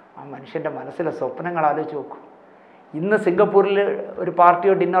 ആ മനുഷ്യൻ്റെ മനസ്സിലെ സ്വപ്നങ്ങൾ ആലോചിച്ച് നോക്കൂ. ഇന്ന് സിംഗപ്പൂരിൽ ഒരു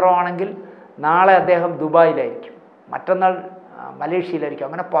പാർട്ടിയോ ഡിന്നറോ ആണെങ്കിൽ നാളെ അദ്ദേഹം ദുബായിലായിരിക്കും, മറ്റന്നാൾ മലേഷ്യയിലായിരിക്കും.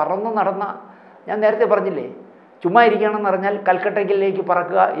 അങ്ങനെ പറന്ന് നടന്ന, ഞാൻ നേരത്തെ പറഞ്ഞില്ലേ, ചുമ്മാ ഇരിക്കുകയാണെന്ന് പറഞ്ഞാൽ കൽക്കട്ടയിലേക്ക്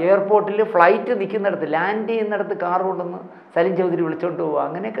പറക്കുക, എയർപോർട്ടിൽ ഫ്ലൈറ്റ് നിൽക്കുന്നിടത്ത്, ലാൻഡ് ചെയ്യുന്നിടത്ത് കാർ കൊണ്ടുവന്ന് സലിം ചൗധരി വിളിച്ചുകൊണ്ട് പോവുക.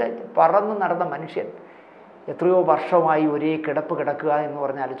 അങ്ങനെയൊക്കെ പറന്ന് നടന്ന മനുഷ്യൻ എത്രയോ വർഷമായി ഒരേ കിടപ്പ് കിടക്കുക എന്ന്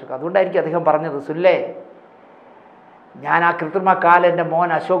പറഞ്ഞാൽ ആലോചിക്കുക. അതുകൊണ്ടായിരിക്കും അദ്ദേഹം പറഞ്ഞത്, സുനിലേ, ഞാൻ ആ കൃത്രിമ കാല് എൻ്റെ മോൻ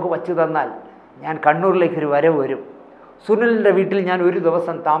അശോക് വച്ച് തന്നാൽ ഞാൻ കണ്ണൂരിലേക്കൊരു വരവ് വരും. സുനിലിൻ്റെ വീട്ടിൽ ഞാൻ ഒരു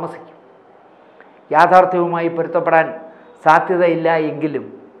ദിവസം താമസിക്കും. യാഥാർത്ഥ്യവുമായി പൊരുത്തപ്പെടാൻ സാധ്യതയില്ല എങ്കിലും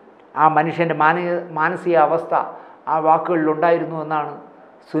ആ മനുഷ്യൻ്റെ മാനസിക അവസ്ഥ ആ വാക്കുകളിലുണ്ടായിരുന്നു എന്നാണ്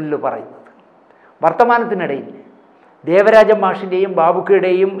സുനിൽ പറയുന്നത്. വർത്തമാനത്തിനിടയിൽ ദേവരാജൻ മാഷിൻ്റെയും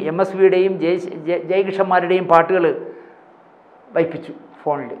ബാബുക്കയുടെയും MSVയുടെയും ജയകിഷന്മാരുടെയും പാട്ടുകൾ വയ്പ്പിച്ചു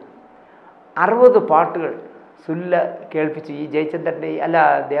ഫോണിൽ. 60 പാട്ടുകൾ സുനിൽ കേൾപ്പിച്ചു, ഈ ജയചന്ദ്രൻ്റെയും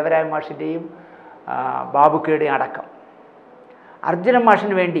ദേവരാജൻ മാഷിൻ്റെയും ബാബുക്കയുടെയും അടക്കം. അർജുനൻ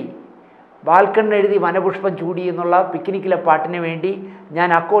മാഷിന് വേണ്ടി വാൽക്കണ്ണെഴുതി വനപുഷ്പം ചൂടി എന്നുള്ള പിക്നിക്കിലെ പാട്ടിന് വേണ്ടി ഞാൻ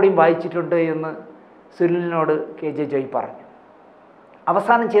അക്കോർഡിയം വായിച്ചിട്ടുണ്ട് എന്ന് സുനിലിനോട് KJ ജോയ് പറഞ്ഞു.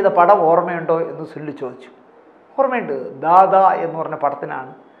 അവസാനം ചെയ്ത പടം ഓർമ്മയുണ്ടോ എന്ന് സുനിൽ ചോദിച്ചു. ഓർമ്മയുണ്ട്, ദാദ എന്ന് പറഞ്ഞ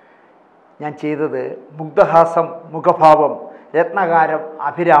പടത്തിനാണ് ഞാൻ ചെയ്തത്. മുഗ്ധഹാസം, മുഖഭാവം, രത്നകാരം,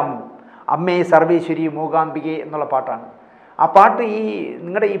 അഭിരാമം, അമ്മേ സർവേശ്വരി, മൂകാംബികെ എന്നുള്ള പാട്ടാണ്. ആ പാട്ട്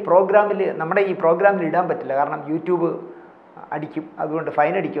നമ്മുടെ ഈ പ്രോഗ്രാമിൽ ഇടാൻ പറ്റില്ല, കാരണം യൂട്യൂബ് അടിക്കും, അതുകൊണ്ട്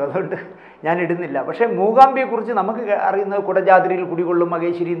ഫൈൻ അടിക്കും, അതുകൊണ്ട് ഞാൻ ഇടുന്നില്ല. പക്ഷേ മൂകാംബിയെക്കുറിച്ച് നമുക്ക് അറിയുന്നത് കുടജാദ്രിയിൽ കുടികൊള്ളും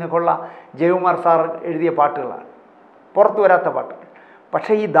മഹേശ്വരി എന്നൊക്കെയുള്ള ജയകുമാർ സാർ എഴുതിയ പാട്ടുകളാണ്, പുറത്തു വരാത്ത പാട്ടുകൾ.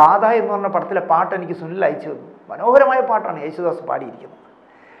 പക്ഷേ ഈ ദാദ എന്ന് പറഞ്ഞ പടത്തിലെ പാട്ട് എനിക്ക് സുനിൽ അയച്ചു തന്നു. മനോഹരമായ പാട്ടാണ് യേശുദാസ് പാടിയിരിക്കുന്നത്.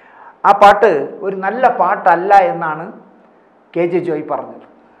 ആ പാട്ട് ഒരു നല്ല പാട്ടല്ല എന്നാണ് KJ ജോയ് പറഞ്ഞത്.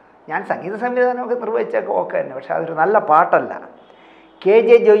 ഞാൻ സംഗീത സംവിധാനമൊക്കെ നിർവഹിച്ചൊക്കെ ഓക്കെ തന്നെ, പക്ഷേ അതൊരു നല്ല പാട്ടല്ല. KJ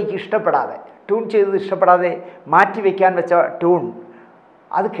ജോയ്ക്ക് ഇഷ്ടപ്പെടാതെ, ട്യൂൺ ചെയ്തത് ഇഷ്ടപ്പെടാതെ മാറ്റിവെക്കാൻ വെച്ച ട്യൂൺ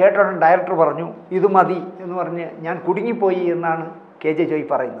അത് കേട്ടോടെ ഡയറക്ടർ പറഞ്ഞു ഇത് മതി എന്ന് പറഞ്ഞ് ഞാൻ കുടുങ്ങിപ്പോയി എന്നാണ് KJ ജോയ്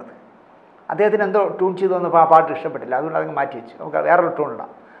പറയുന്നത്. അദ്ദേഹത്തിന് എന്തോ ട്യൂൺ ചെയ്തു വന്നപ്പോൾ ആ പാട്ട് ഇഷ്ടപ്പെട്ടില്ല, അതുകൊണ്ട് അതങ്ങ് മാറ്റി വെച്ചു, നമുക്ക് വേറൊരു ട്യൂൺ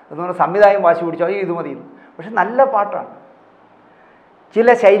ഇടാം. അതുകൊണ്ട് സംവിധായകൻ വാശി പിടിച്ചോ ഇത് മതി. പക്ഷെ നല്ല പാട്ടാണ്.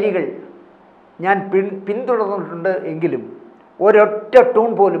 ചില ശൈലികൾ ഞാൻ പിന്തുടർന്നിട്ടുണ്ട് എങ്കിലും ഒരൊറ്റ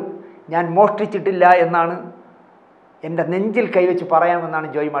ട്യൂൺ പോലും ഞാൻ മോഷ്ടിച്ചിട്ടില്ല എന്നാണ് എൻ്റെ നെഞ്ചിൽ കൈവച്ച് പറയാമെന്നാണ്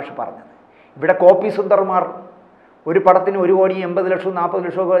ജോയ് മാഷ് പറഞ്ഞത്. ഇവിടെ കോപ്പി സുന്ദർമാർ ഒരു പടത്തിന് 1 കോടി 80 ലക്ഷം 40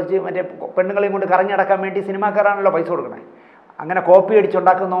 ലക്ഷമൊക്കെ വെച്ച് മറ്റേ പെണ്ണുങ്ങളെയും കൊണ്ട് കറങ്ങിടക്കാൻ വേണ്ടി സിനിമാക്കാരാണല്ലോ പൈസ കൊടുക്കണേ. അങ്ങനെ കോപ്പി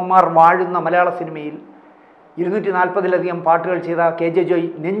അടിച്ചുണ്ടാക്കുന്നവന്മാർ വാഴുന്ന മലയാള സിനിമയിൽ 240-ലധികം പാട്ടുകൾ ചെയ്ത KJ ജോയ്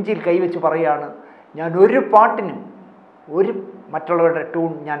നെഞ്ചിൽ കൈവച്ച് പറയുകയാണ്, ഞാൻ ഒരു പാട്ടിനും ഒരു മറ്റുള്ളവരുടെ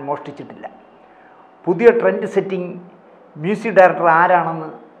ട്യൂൺ ഞാൻ മോഷ്ടിച്ചിട്ടില്ല. പുതിയ ട്രെൻഡ് സെറ്റിംഗ് മ്യൂസിക് ഡയറക്ടർ ആരാണെന്ന്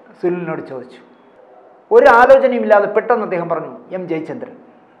സുനിലിനോട് ചോദിച്ചു. ഒരു ആലോചനയുമില്ലാതെ പെട്ടെന്ന് അദ്ദേഹം പറഞ്ഞു M ജയചന്ദ്രൻ.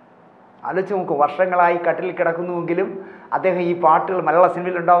 ആലോചിച്ച് നോക്കൂ, വർഷങ്ങളായി കട്ടിലിൽ കിടക്കുന്നുവെങ്കിലും അദ്ദേഹം ഈ പാട്ടുകൾ, മലയാള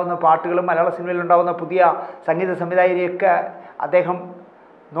സിനിമയിലുണ്ടാകുന്ന പാട്ടുകളും മലയാള സിനിമയിലുണ്ടാകുന്ന പുതിയ സംഗീത സംവിധായകരെയൊക്കെ അദ്ദേഹം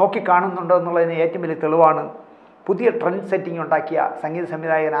നോക്കിക്കാണുന്നുണ്ടോ എന്നുള്ളതിന് ഏറ്റവും വലിയ തെളിവാണ് പുതിയ ട്രെൻഡ് സെറ്റിംഗ് ഉണ്ടാക്കിയ സംഗീത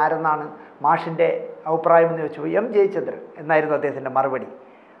സംവിധായകൻ ആരെന്നാണ് മാഷിൻ്റെ അഭിപ്രായമെന്ന് ചോദിച്ചു. M ജയചന്ദ്രൻ എന്നായിരുന്നു അദ്ദേഹത്തിൻ്റെ മറുപടി.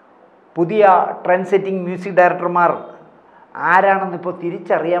 പുതിയ ട്രെൻഡ് സെറ്റിംഗ് മ്യൂസിക് ഡയറക്ടർമാർ ആരാണെന്നിപ്പോൾ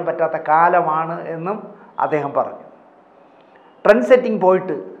തിരിച്ചറിയാൻ പറ്റാത്ത കാലമാണ് എന്നും അദ്ദേഹം പറഞ്ഞു. ട്രെൻഡ് സെറ്റിംഗ്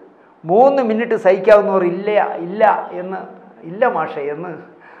പോയിട്ട് 3 മിനിറ്റ് സഹിക്കാവുന്നവർ ഇല്ല മാഷേ എന്ന്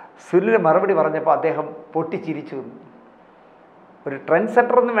സുനിൽ മറുപടി പറഞ്ഞപ്പോൾ അദ്ദേഹം പൊട്ടിച്ചിരിച്ചു. ഒരു ട്രെൻഡ്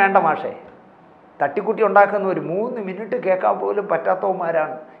സെറ്ററൊന്നും വേണ്ട മാഷേ, തട്ടിക്കുട്ടി ഉണ്ടാക്കുന്ന ഒരു 3 മിനിറ്റ് കേൾക്കാൻ പോലും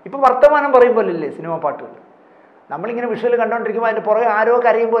പറ്റാത്തവന്മാരാണ്. ഇപ്പോൾ വർത്തമാനം പറയും പോലല്ലേ സിനിമ പാട്ടുകൾ. നമ്മളിങ്ങനെ വിഷ്വൽ കണ്ടുകൊണ്ടിരിക്കുമ്പോൾ അതിൻ്റെ പുറകെ ആരോ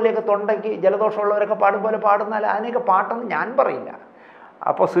കരയും പോലെയൊക്കെ തൊണ്ടയ്ക്ക് ജലദോഷമുള്ളവരൊക്കെ പാടും പോലെ പാടുന്നാൽ അതിനെയൊക്കെ പാട്ടെന്ന് ഞാൻ പറയില്ല.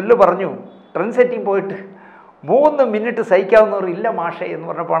 അപ്പോൾ സുനിൽ പറഞ്ഞു ട്രെൻഡ് സെറ്റിംഗ് പോയിട്ട് 3 മിനിറ്റ് സഹിക്കാവുന്നവർ ഇല്ല മാഷേ എന്ന്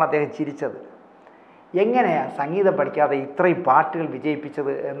പറഞ്ഞപ്പോഴാണ് അദ്ദേഹം ചിരിച്ചത്. എങ്ങനെയാണ് സംഗീതം പഠിക്കാതെ ഇത്രയും പാട്ടുകൾ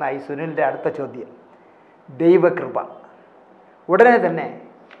വിജയിപ്പിച്ചത് എന്നായി സുനിലിൻ്റെ അടുത്ത ചോദ്യം. ദൈവകൃപ. ഉടനെ തന്നെ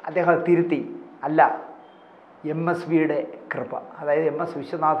അദ്ദേഹം തിരുത്തി, അല്ല MSVയുടെ കൃപ, അതായത് MS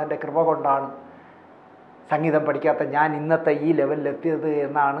വിശ്വനാഥൻ്റെ കൃപ കൊണ്ടാണ് സംഗീതം പഠിക്കാത്ത ഞാൻ ഇന്നത്തെ ഈ ലെവലിലെത്തിയത്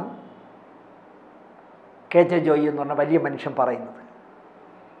എന്നാണ് KJ ജോയ് എന്ന് പറഞ്ഞ വലിയ മനുഷ്യൻ പറയുന്നത്.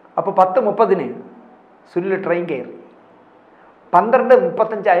 അപ്പോൾ 10:30 സുനിൽ ട്രെയിൻ കയറി.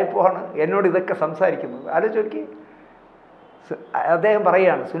 12:35 ആയപ്പോഴാണ് എന്നോട് ഇതൊക്കെ സംസാരിക്കുന്നത്. ആലോചിച്ച്, അദ്ദേഹം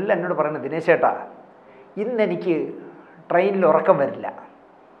പറയുകയാണ്, സുനിൽ എന്നോട് പറയുന്നത്, ദിനേശ് ചേട്ടാ, ഇന്നെനിക്ക് ട്രെയിനിൽ ഉറക്കം വരില്ല.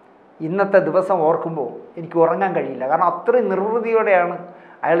 ഇന്നത്തെ ദിവസം ഓർക്കുമ്പോൾ എനിക്ക് ഉറങ്ങാൻ കഴിയില്ല. കാരണം അത്രയും നിർവൃതിയോടെയാണ്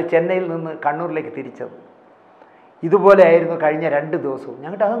അയാൾ ചെന്നൈയിൽ നിന്ന് കണ്ണൂരിലേക്ക് തിരിച്ചത്. ഇതുപോലെ ആയിരുന്നു കഴിഞ്ഞ 2 ദിവസവും.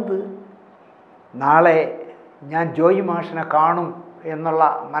 ഞങ്ങളുടെ അതെന്ത്, നാളെ ഞാൻ ജോയ് മാഷിനെ കാണും എന്നുള്ള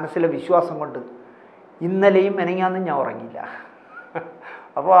മനസ്സിലെ വിശ്വാസം കൊണ്ട് ഇന്നലെയും മെനങ്ങാന്നും ഞാൻ ഉറങ്ങിയില്ല.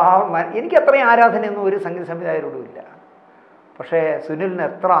 അപ്പോൾ എനിക്ക് അത്രയും ആരാധനയൊന്നും ഒരു സംഗീത സംവിധായകരോടും ഇല്ല. പക്ഷേ സുനിലിന്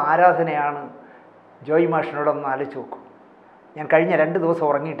എത്ര ആരാധനയാണ് ജോയ് മാഷിനോടൊന്ന് ആലോചിച്ച് നോക്കും. ഞാൻ കഴിഞ്ഞ 2 ദിവസം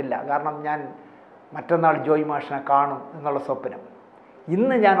ഉറങ്ങിയിട്ടില്ല. കാരണം ഞാൻ മറ്റന്നാൾ ജോയ് മാഷിനെ കാണും എന്നുള്ള സ്വപ്നം.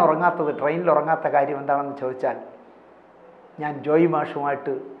 ഇന്ന് ഞാൻ ഉറങ്ങാത്തത്, ട്രെയിനിൽ ഉറങ്ങാത്ത കാര്യം എന്താണെന്ന് ചോദിച്ചാൽ, ഞാൻ ജോയ്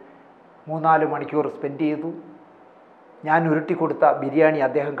മാഷുമായിട്ട് 3-4 മണിക്കൂർ സ്പെൻഡ് ചെയ്തു. ഞാൻ ഉരുട്ടി കൊടുത്ത ബിരിയാണി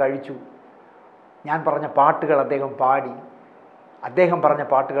അദ്ദേഹം കഴിച്ചു. ഞാൻ പറഞ്ഞ പാട്ടുകൾ അദ്ദേഹം പാടി. അദ്ദേഹം പറഞ്ഞ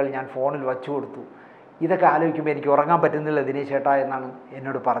പാട്ടുകൾ ഞാൻ ഫോണിൽ വച്ചു കൊടുത്തു. ഇതൊക്കെ ആലോചിക്കുമ്പോൾ എനിക്ക് ഉറങ്ങാൻ പറ്റുന്നില്ല ദിനേശ് ചേട്ടാ എന്നാണ്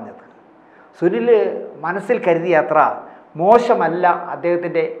എന്നോട് പറഞ്ഞത്. സുനിൽ മനസ്സിൽ കരുതിയ അത്ര മോശമല്ല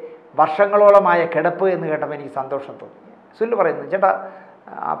അദ്ദേഹത്തിൻ്റെ വർഷങ്ങളോളമായ കിടപ്പ് എന്ന് കേട്ടപ്പോൾ എനിക്ക് സന്തോഷം തോന്നി. സുനിൽ പറയുന്നു, ചേട്ടാ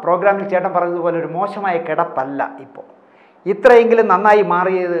ആ പ്രോഗ്രാമിൽ ചേട്ടൻ പറഞ്ഞതുപോലെ ഒരു മോശമായ കിടപ്പല്ല ഇപ്പോൾ. ഇത്രയെങ്കിലും നന്നായി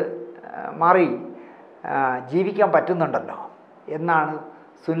മാറി ജീവിക്കാൻ പറ്റുന്നുണ്ടല്ലോ എന്നാണ്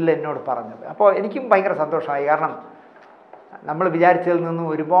സുനിൽ എന്നോട് പറഞ്ഞത്. അപ്പോൾ എനിക്കും ഭയങ്കര സന്തോഷമായി. കാരണം നമ്മൾ വിചാരിച്ചതിൽ നിന്നും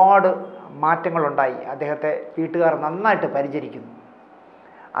ഒരുപാട് മാറ്റങ്ങളുണ്ടായി. അദ്ദേഹത്തെ വീട്ടുകാർ നന്നായിട്ട് പരിചരിക്കുന്നു.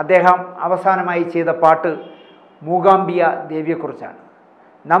 അദ്ദേഹം അവസാനമായി ചെയ്ത പാട്ട് മൂകാംബിയ ദേവിയെക്കുറിച്ചാണ്.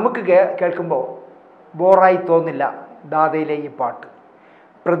 നമുക്ക് കേൾക്കുമ്പോൾ ബോറായി തോന്നില്ല ദാദയിലെ ഈ പാട്ട്.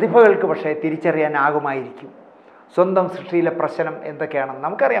 പ്രതിഭകൾക്ക് പക്ഷേ തിരിച്ചറിയാനാകുമായിരിക്കും സ്വന്തം സൃഷ്ടിയിലെ പ്രശ്നം എന്തൊക്കെയാണെന്ന്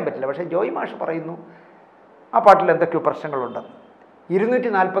നമുക്കറിയാൻ പറ്റില്ല. പക്ഷേ ജോയ് മാഷ് പറയുന്നു ആ പാട്ടിൽ എന്തൊക്കെയോ പ്രശ്നങ്ങളുണ്ടെന്ന്.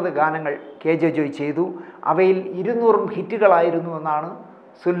 240 ഗാനങ്ങൾ KJ ജോയ് ചെയ്തു. അവയിൽ 200 ഹിറ്റുകളായിരുന്നു എന്നാണ്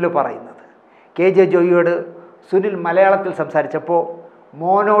സുനിൽ പറയുന്നത്. KJ ജോയിയോട് സുനിൽ മലയാളത്തിൽ സംസാരിച്ചപ്പോൾ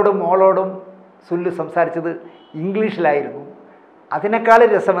മോനോടും മോളോടും സുനിൽ സംസാരിച്ചത് ഇംഗ്ലീഷിലായിരുന്നു. അതിനേക്കാൾ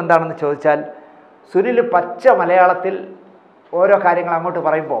രസം എന്താണെന്ന് ചോദിച്ചാൽ സുനിൽ പച്ച മലയാളത്തിൽ ഓരോ കാര്യങ്ങൾ അങ്ങോട്ട്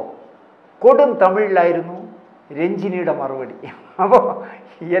പറയുമ്പോൾ കൊടും തമിഴിലായിരുന്നു രഞ്ജിനിയുടെ മറുപടി. അപ്പോൾ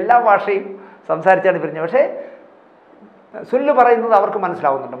എല്ലാ ഭാഷയും സംസാരിച്ചാണ് പിരിഞ്ഞത്. പക്ഷേ സുനിൽ പറയുന്നത് അവർക്ക്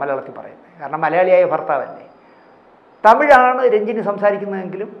മനസ്സിലാവുന്നുണ്ട് മലയാളത്തിൽ പറയുന്നത്, കാരണം മലയാളിയായ ഭർത്താവല്ലേ. തമിഴാണ് രഞ്ജിനി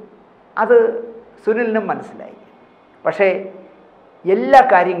സംസാരിക്കുന്നതെങ്കിലും അത് സുനിലിനും മനസ്സിലായി. പക്ഷേ എല്ലാ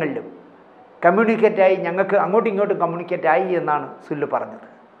കാര്യങ്ങളിലും കമ്മ്യൂണിക്കേറ്റായി, ഞങ്ങൾക്ക് അങ്ങോട്ടും ഇങ്ങോട്ടും കമ്മ്യൂണിക്കേറ്റായി എന്നാണ് സുനിൽ പറഞ്ഞത്.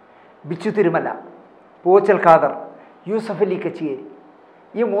 ബിച്ചു തിരുമല, പൂച്ചൽ ഖാദർ, യൂസഫ് അലി കച്ചേരി,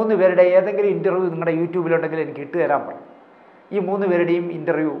 ഈ 3 പേരുടെ ഏതെങ്കിലും ഇൻ്റർവ്യൂ നിങ്ങളുടെ യൂട്യൂബിലുണ്ടെങ്കിൽ എനിക്ക് ഇട്ട് തരാൻ പറഞ്ഞു. ഈ 3 പേരുടെയും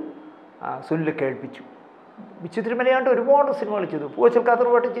ഇൻ്റർവ്യൂ സുനിൽ കേൾപ്പിച്ചു. ബിച്ചു തിരുമലയായിട്ട് ഒരുപാട് സിനിമകൾ ചെയ്തു, പൂച്ചൽ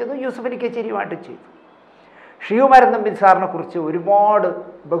ഖാദറുമായിട്ട് ചെയ്തു, യൂസഫ് അലി കച്ചേരിയുമായിട്ട് ചെയ്തു. ശ്രീകുമാരൻ തമ്പി സാറിനെ കുറിച്ച് ഒരുപാട്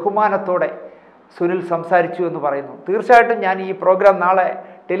ബഹുമാനത്തോടെ സുനിൽ സംസാരിച്ചു എന്ന് പറയുന്നു. തീർച്ചയായിട്ടും ഞാൻ ഈ പ്രോഗ്രാം നാളെ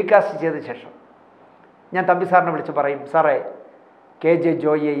ടെലികാസ്റ്റ് ചെയ്ത ശേഷം ഞാൻ തമ്പി സാറിനെ വിളിച്ച് പറയും, സാറേ KJ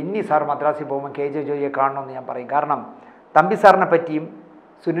ജോയിയെ ഇനി സാർ മദ്രാസിൽ പോകുമ്പോൾ KJ ജോയിയെ കാണണമെന്ന് ഞാൻ പറയും. കാരണം തമ്പി സാറിനെ പറ്റിയും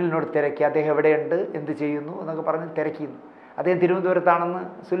സുനിലിനോട് തിരക്കി, അദ്ദേഹം എവിടെയുണ്ട്, എന്ത് ചെയ്യുന്നു എന്നൊക്കെ പറഞ്ഞ് തിരക്കിയിരുന്നു. അദ്ദേഹം തിരുവനന്തപുരത്താണെന്ന്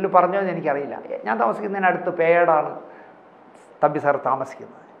സുനിൽ പറഞ്ഞോ എന്ന് എനിക്കറിയില്ല. ഞാൻ താമസിക്കുന്നതിനടുത്ത് പേടാണ് തമ്പി സാർ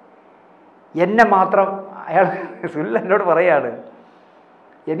താമസിക്കുന്നത്. എന്നെ മാത്രം അയാൾ സുനിൽ എന്നോട് പറയാണ്,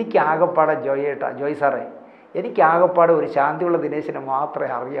 എനിക്ക് ആകപ്പാടെ ജോയ് സാറേ, എനിക്ക് ആകപ്പാടെ ഒരു ശാന്തിയുള്ള ദിനേശിനെ മാത്രമേ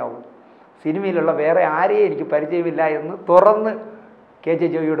അറിയാവൂ, സിനിമയിലുള്ള വേറെ ആരെയും എനിക്ക് പരിചയമില്ല എന്ന് തുറന്ന് KJ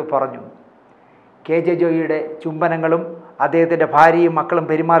ജോയിയോട് പറഞ്ഞു. KJ ജോയിയുടെ ചുംബനങ്ങളും അദ്ദേഹത്തിൻ്റെ ഭാര്യയും മക്കളും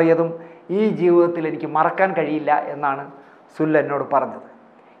പെരുമാറിയതും ഈ ജീവിതത്തിൽ എനിക്ക് മറക്കാൻ കഴിയില്ല എന്നാണ് സുനിൽ എന്നോട് പറഞ്ഞത്.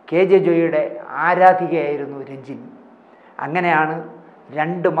 KJ ജോയിയുടെ ആരാധികയായിരുന്നു രഞ്ജിനി. അങ്ങനെയാണ്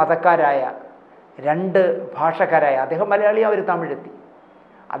 2 മതക്കാരായ 2 ഭാഷക്കാരായ, അദ്ദേഹം മലയാളി, അവർ തമിഴെത്തി,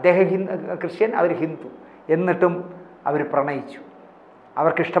 അദ്ദേഹം ക്രിസ്ത്യൻ, അവർ ഹിന്ദു, എന്നിട്ടും അവർ പ്രണയിച്ചു.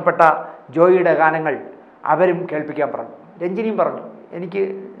 അവർക്കിഷ്ടപ്പെട്ട ജോയിയുടെ ഗാനങ്ങൾ അവരും കേൾപ്പിക്കാൻ പറഞ്ഞു. രഞ്ജിനിയും പറഞ്ഞു, എനിക്ക്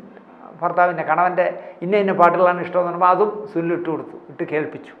ഭർത്താവിൻ്റെ കണവൻ്റെ ഇന്ന പാട്ടുകളാണ് ഇഷ്ടമെന്ന് പറയുമ്പോൾ അതും സുനിൽ ഇട്ട്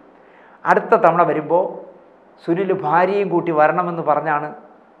കേൾപ്പിച്ചു. അടുത്ത തവണ വരുമ്പോൾ സുനിൽ ഭാര്യയും കൂട്ടി വരണമെന്ന് പറഞ്ഞാണ്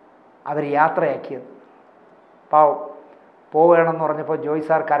അവർ യാത്രയാക്കിയത്. പാവം പോവുകയാണെന്ന് പറഞ്ഞപ്പോൾ ജോയ്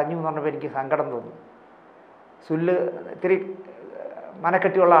സാർ കരഞ്ഞു എന്ന് പറഞ്ഞപ്പോൾ എനിക്ക് സങ്കടം തോന്നി. സുനിൽ ഇത്തിരി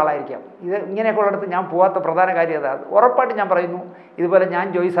മനക്കെട്ടിയുള്ള ആളായിരിക്കാം. ഇത് ഇങ്ങനെയൊക്കെ ഉള്ളിടത്ത് ഞാൻ പോകാത്ത പ്രധാന കാര്യം അതാണ്. ഉറപ്പായിട്ട് ഞാൻ പറയുന്നു, ഇതുപോലെ ഞാൻ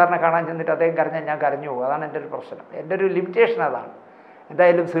ജോയ് സാറിനെ കാണാൻ ചെന്നിട്ട് അദ്ദേഹം കരഞ്ഞാൽ ഞാൻ കരഞ്ഞു പോകും. അതാണ് എൻ്റെ ഒരു പ്രശ്നം, എൻ്റെ ഒരു ലിമിറ്റേഷൻ അതാണ്.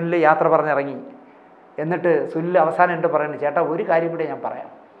 എന്തായാലും സുനിൽ യാത്ര പറഞ്ഞിറങ്ങി. എന്നിട്ട് സുനിൽ അവസാനം എൻ്റെ പറയുന്നത്, ചേട്ടാ ഒരു കാര്യം കൂടെ ഞാൻ പറയാം,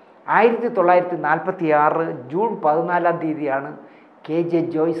 1946 ജൂൺ 14-ാം തീയതിയാണ് KJ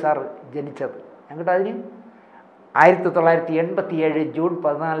ജോയ് സാർ ജനിച്ചത്. ഞങ്ങളുടെ അതിന് 1987 ജൂൺ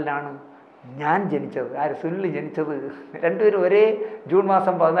 14-നാണ് ഞാൻ ജനിച്ചത്. സുനിൽ ജനിച്ചത്, രണ്ടുപേരും ഒരേ ജൂൺ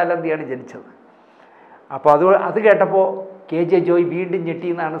മാസം 14-ാം തീയതിയാണ് ജനിച്ചത്. അപ്പോൾ അത് കേട്ടപ്പോൾ KJ ജോയ് വീണ്ടും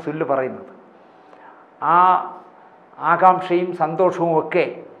ഞെട്ടിയെന്നാണ് സുനിൽ പറയുന്നത്. ആ ആകാംക്ഷയും സന്തോഷവും ഒക്കെ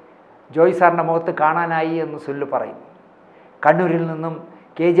ജോയ് സാറിൻ്റെ മുഖത്ത് കാണാനായി എന്ന് സുനിൽ പറയുന്നു. കണ്ണൂരിൽ നിന്നും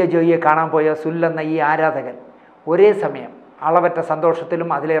KJ ജോയിയെ കാണാൻ പോയ സുനിൽ എന്ന ഈ ആരാധകൻ ഒരേ സമയം അളവറ്റ സന്തോഷത്തിലും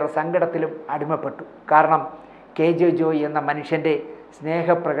അതിലേറെ സങ്കടത്തിലും അടിമപ്പെട്ടു. കാരണം KJ ജോയ് എന്ന മനുഷ്യൻ്റെ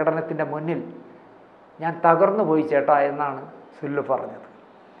സ്നേഹപ്രകടനത്തിൻ്റെ മുന്നിൽ ഞാൻ തകർന്നു പോയി ചേട്ടാ എന്നാണ് സുനിൽ പറഞ്ഞത്.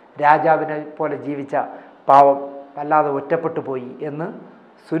 രാജാവിനെ പോലെ ജീവിച്ച പാവം വല്ലാതെ ഒറ്റപ്പെട്ടു പോയി എന്ന്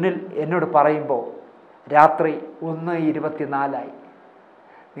സുനിൽ എന്നോട് പറയുമ്പോൾ രാത്രി 1:24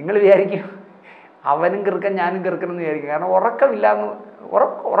 നിങ്ങൾ വിചാരിക്കും അവനും കിറുക്കൻ ഞാനും കിറുക്കനെന്ന് വിചാരിക്കും. കാരണം ഉറക്കമില്ലാന്ന്,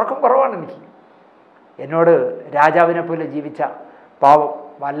 ഉറക്കം കുറവാണ് എനിക്ക്. എന്നോട് രാജാവിനെ പോലെ ജീവിച്ച പാവം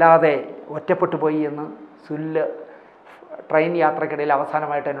വല്ലാതെ ഒറ്റപ്പെട്ടു പോയി എന്ന് സുനിൽ ട്രെയിൻ യാത്രക്കിടയിൽ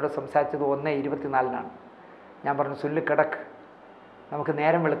അവസാനമായിട്ട് എന്നോട് സംസാരിച്ചത് 1:24 ഞാൻ പറഞ്ഞു, സുനിൽ കിടക്ക്, നമുക്ക്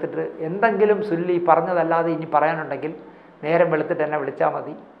നേരം വെളുത്തിട്ട് എന്തെങ്കിലും സുനിൽ ഈ പറഞ്ഞതല്ലാതെ ഇനി പറയാനുണ്ടെങ്കിൽ നേരം വെളുത്തിട്ട് എന്നെ വിളിച്ചാൽ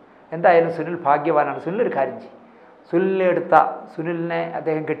മതി. എന്തായാലും സുനിൽ ഭാഗ്യവാനാണ്. സുനിലൊരു കാര്യം ചെയ്യും, സുനിലിനെ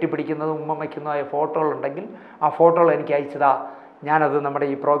അദ്ദേഹം കെട്ടിപ്പിടിക്കുന്നതും ഉമ്മ വയ്ക്കുന്നതായ ഫോട്ടോകളുണ്ടെങ്കിൽ ആ ഫോട്ടോകൾ എനിക്ക് അയച്ചതാ, ഞാനത് നമ്മുടെ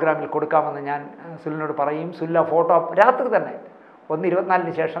ഈ പ്രോഗ്രാമിൽ കൊടുക്കാമെന്ന് ഞാൻ സുനിലിനോട് പറയും. സുനിൽ ആ ഫോട്ടോ രാത്രി തന്നെ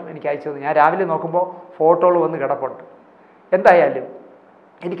 1:24 ശേഷം എനിക്ക് അയച്ചത്. ഞാൻ രാവിലെ നോക്കുമ്പോൾ ഫോട്ടോകൾ വന്ന് കിടപ്പുണ്ട്. എന്തായാലും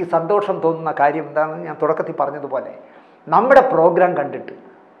എനിക്ക് സന്തോഷം തോന്നുന്ന കാര്യം എന്താണെന്ന് ഞാൻ തുടക്കത്തിൽ പറഞ്ഞതുപോലെ, നമ്മുടെ പ്രോഗ്രാം കണ്ടിട്ട്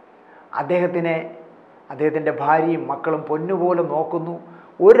അദ്ദേഹത്തിൻ്റെ ഭാര്യയും മക്കളും പൊന്നുപോലെ നോക്കുന്നു,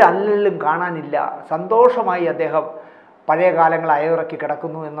 ഒരല്ലലും കാണാനില്ല, സന്തോഷമായി അദ്ദേഹം പഴയ കാലങ്ങൾ അയവിറക്കി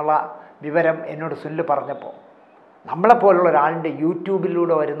കിടക്കുന്നു എന്നുള്ള വിവരം എന്നോട് സുനിൽ പറഞ്ഞപ്പോൾ നമ്മളെപ്പോലുള്ള ഒരാളിൻ്റെ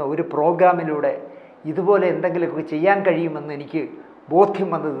യൂട്യൂബിലൂടെ വരുന്ന ഒരു പ്രോഗ്രാമിലൂടെ ഇതുപോലെ എന്തെങ്കിലുമൊക്കെ ചെയ്യാൻ കഴിയുമെന്ന് എനിക്ക് ബോധ്യം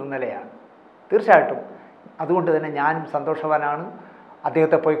വന്നത് ഇന്നലെയാണ്. തീർച്ചയായിട്ടും അതുകൊണ്ട് തന്നെ ഞാനും സന്തോഷവാനാണ്.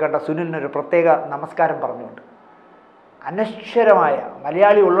 അദ്ദേഹത്തെ പോയി കണ്ട സുനിലിനൊരു പ്രത്യേക നമസ്കാരം പറഞ്ഞുകൊണ്ട് അനശ്വരമായ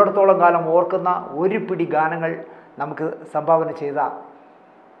മലയാളി ഉള്ളിടത്തോളം കാലം ഓർക്കുന്ന ഒരു പിടി ഗാനങ്ങൾ നമുക്ക് സംഭാവന ചെയ്ത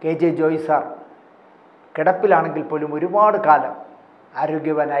KJ ജോയ് സാർ കിടപ്പിലാണെങ്കിൽ പോലും ഒരുപാട് കാലം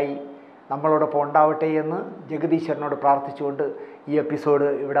ആരോഗ്യവാനായി നമ്മളോടൊപ്പം ഉണ്ടാവട്ടെ എന്ന് ജഗദീശ്വരനോട് പ്രാർത്ഥിച്ചുകൊണ്ട് ഈ എപ്പിസോഡ്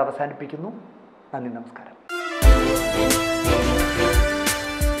ഇവിടെ അവസാനിപ്പിക്കുന്നു. നന്ദി, നമസ്കാരം.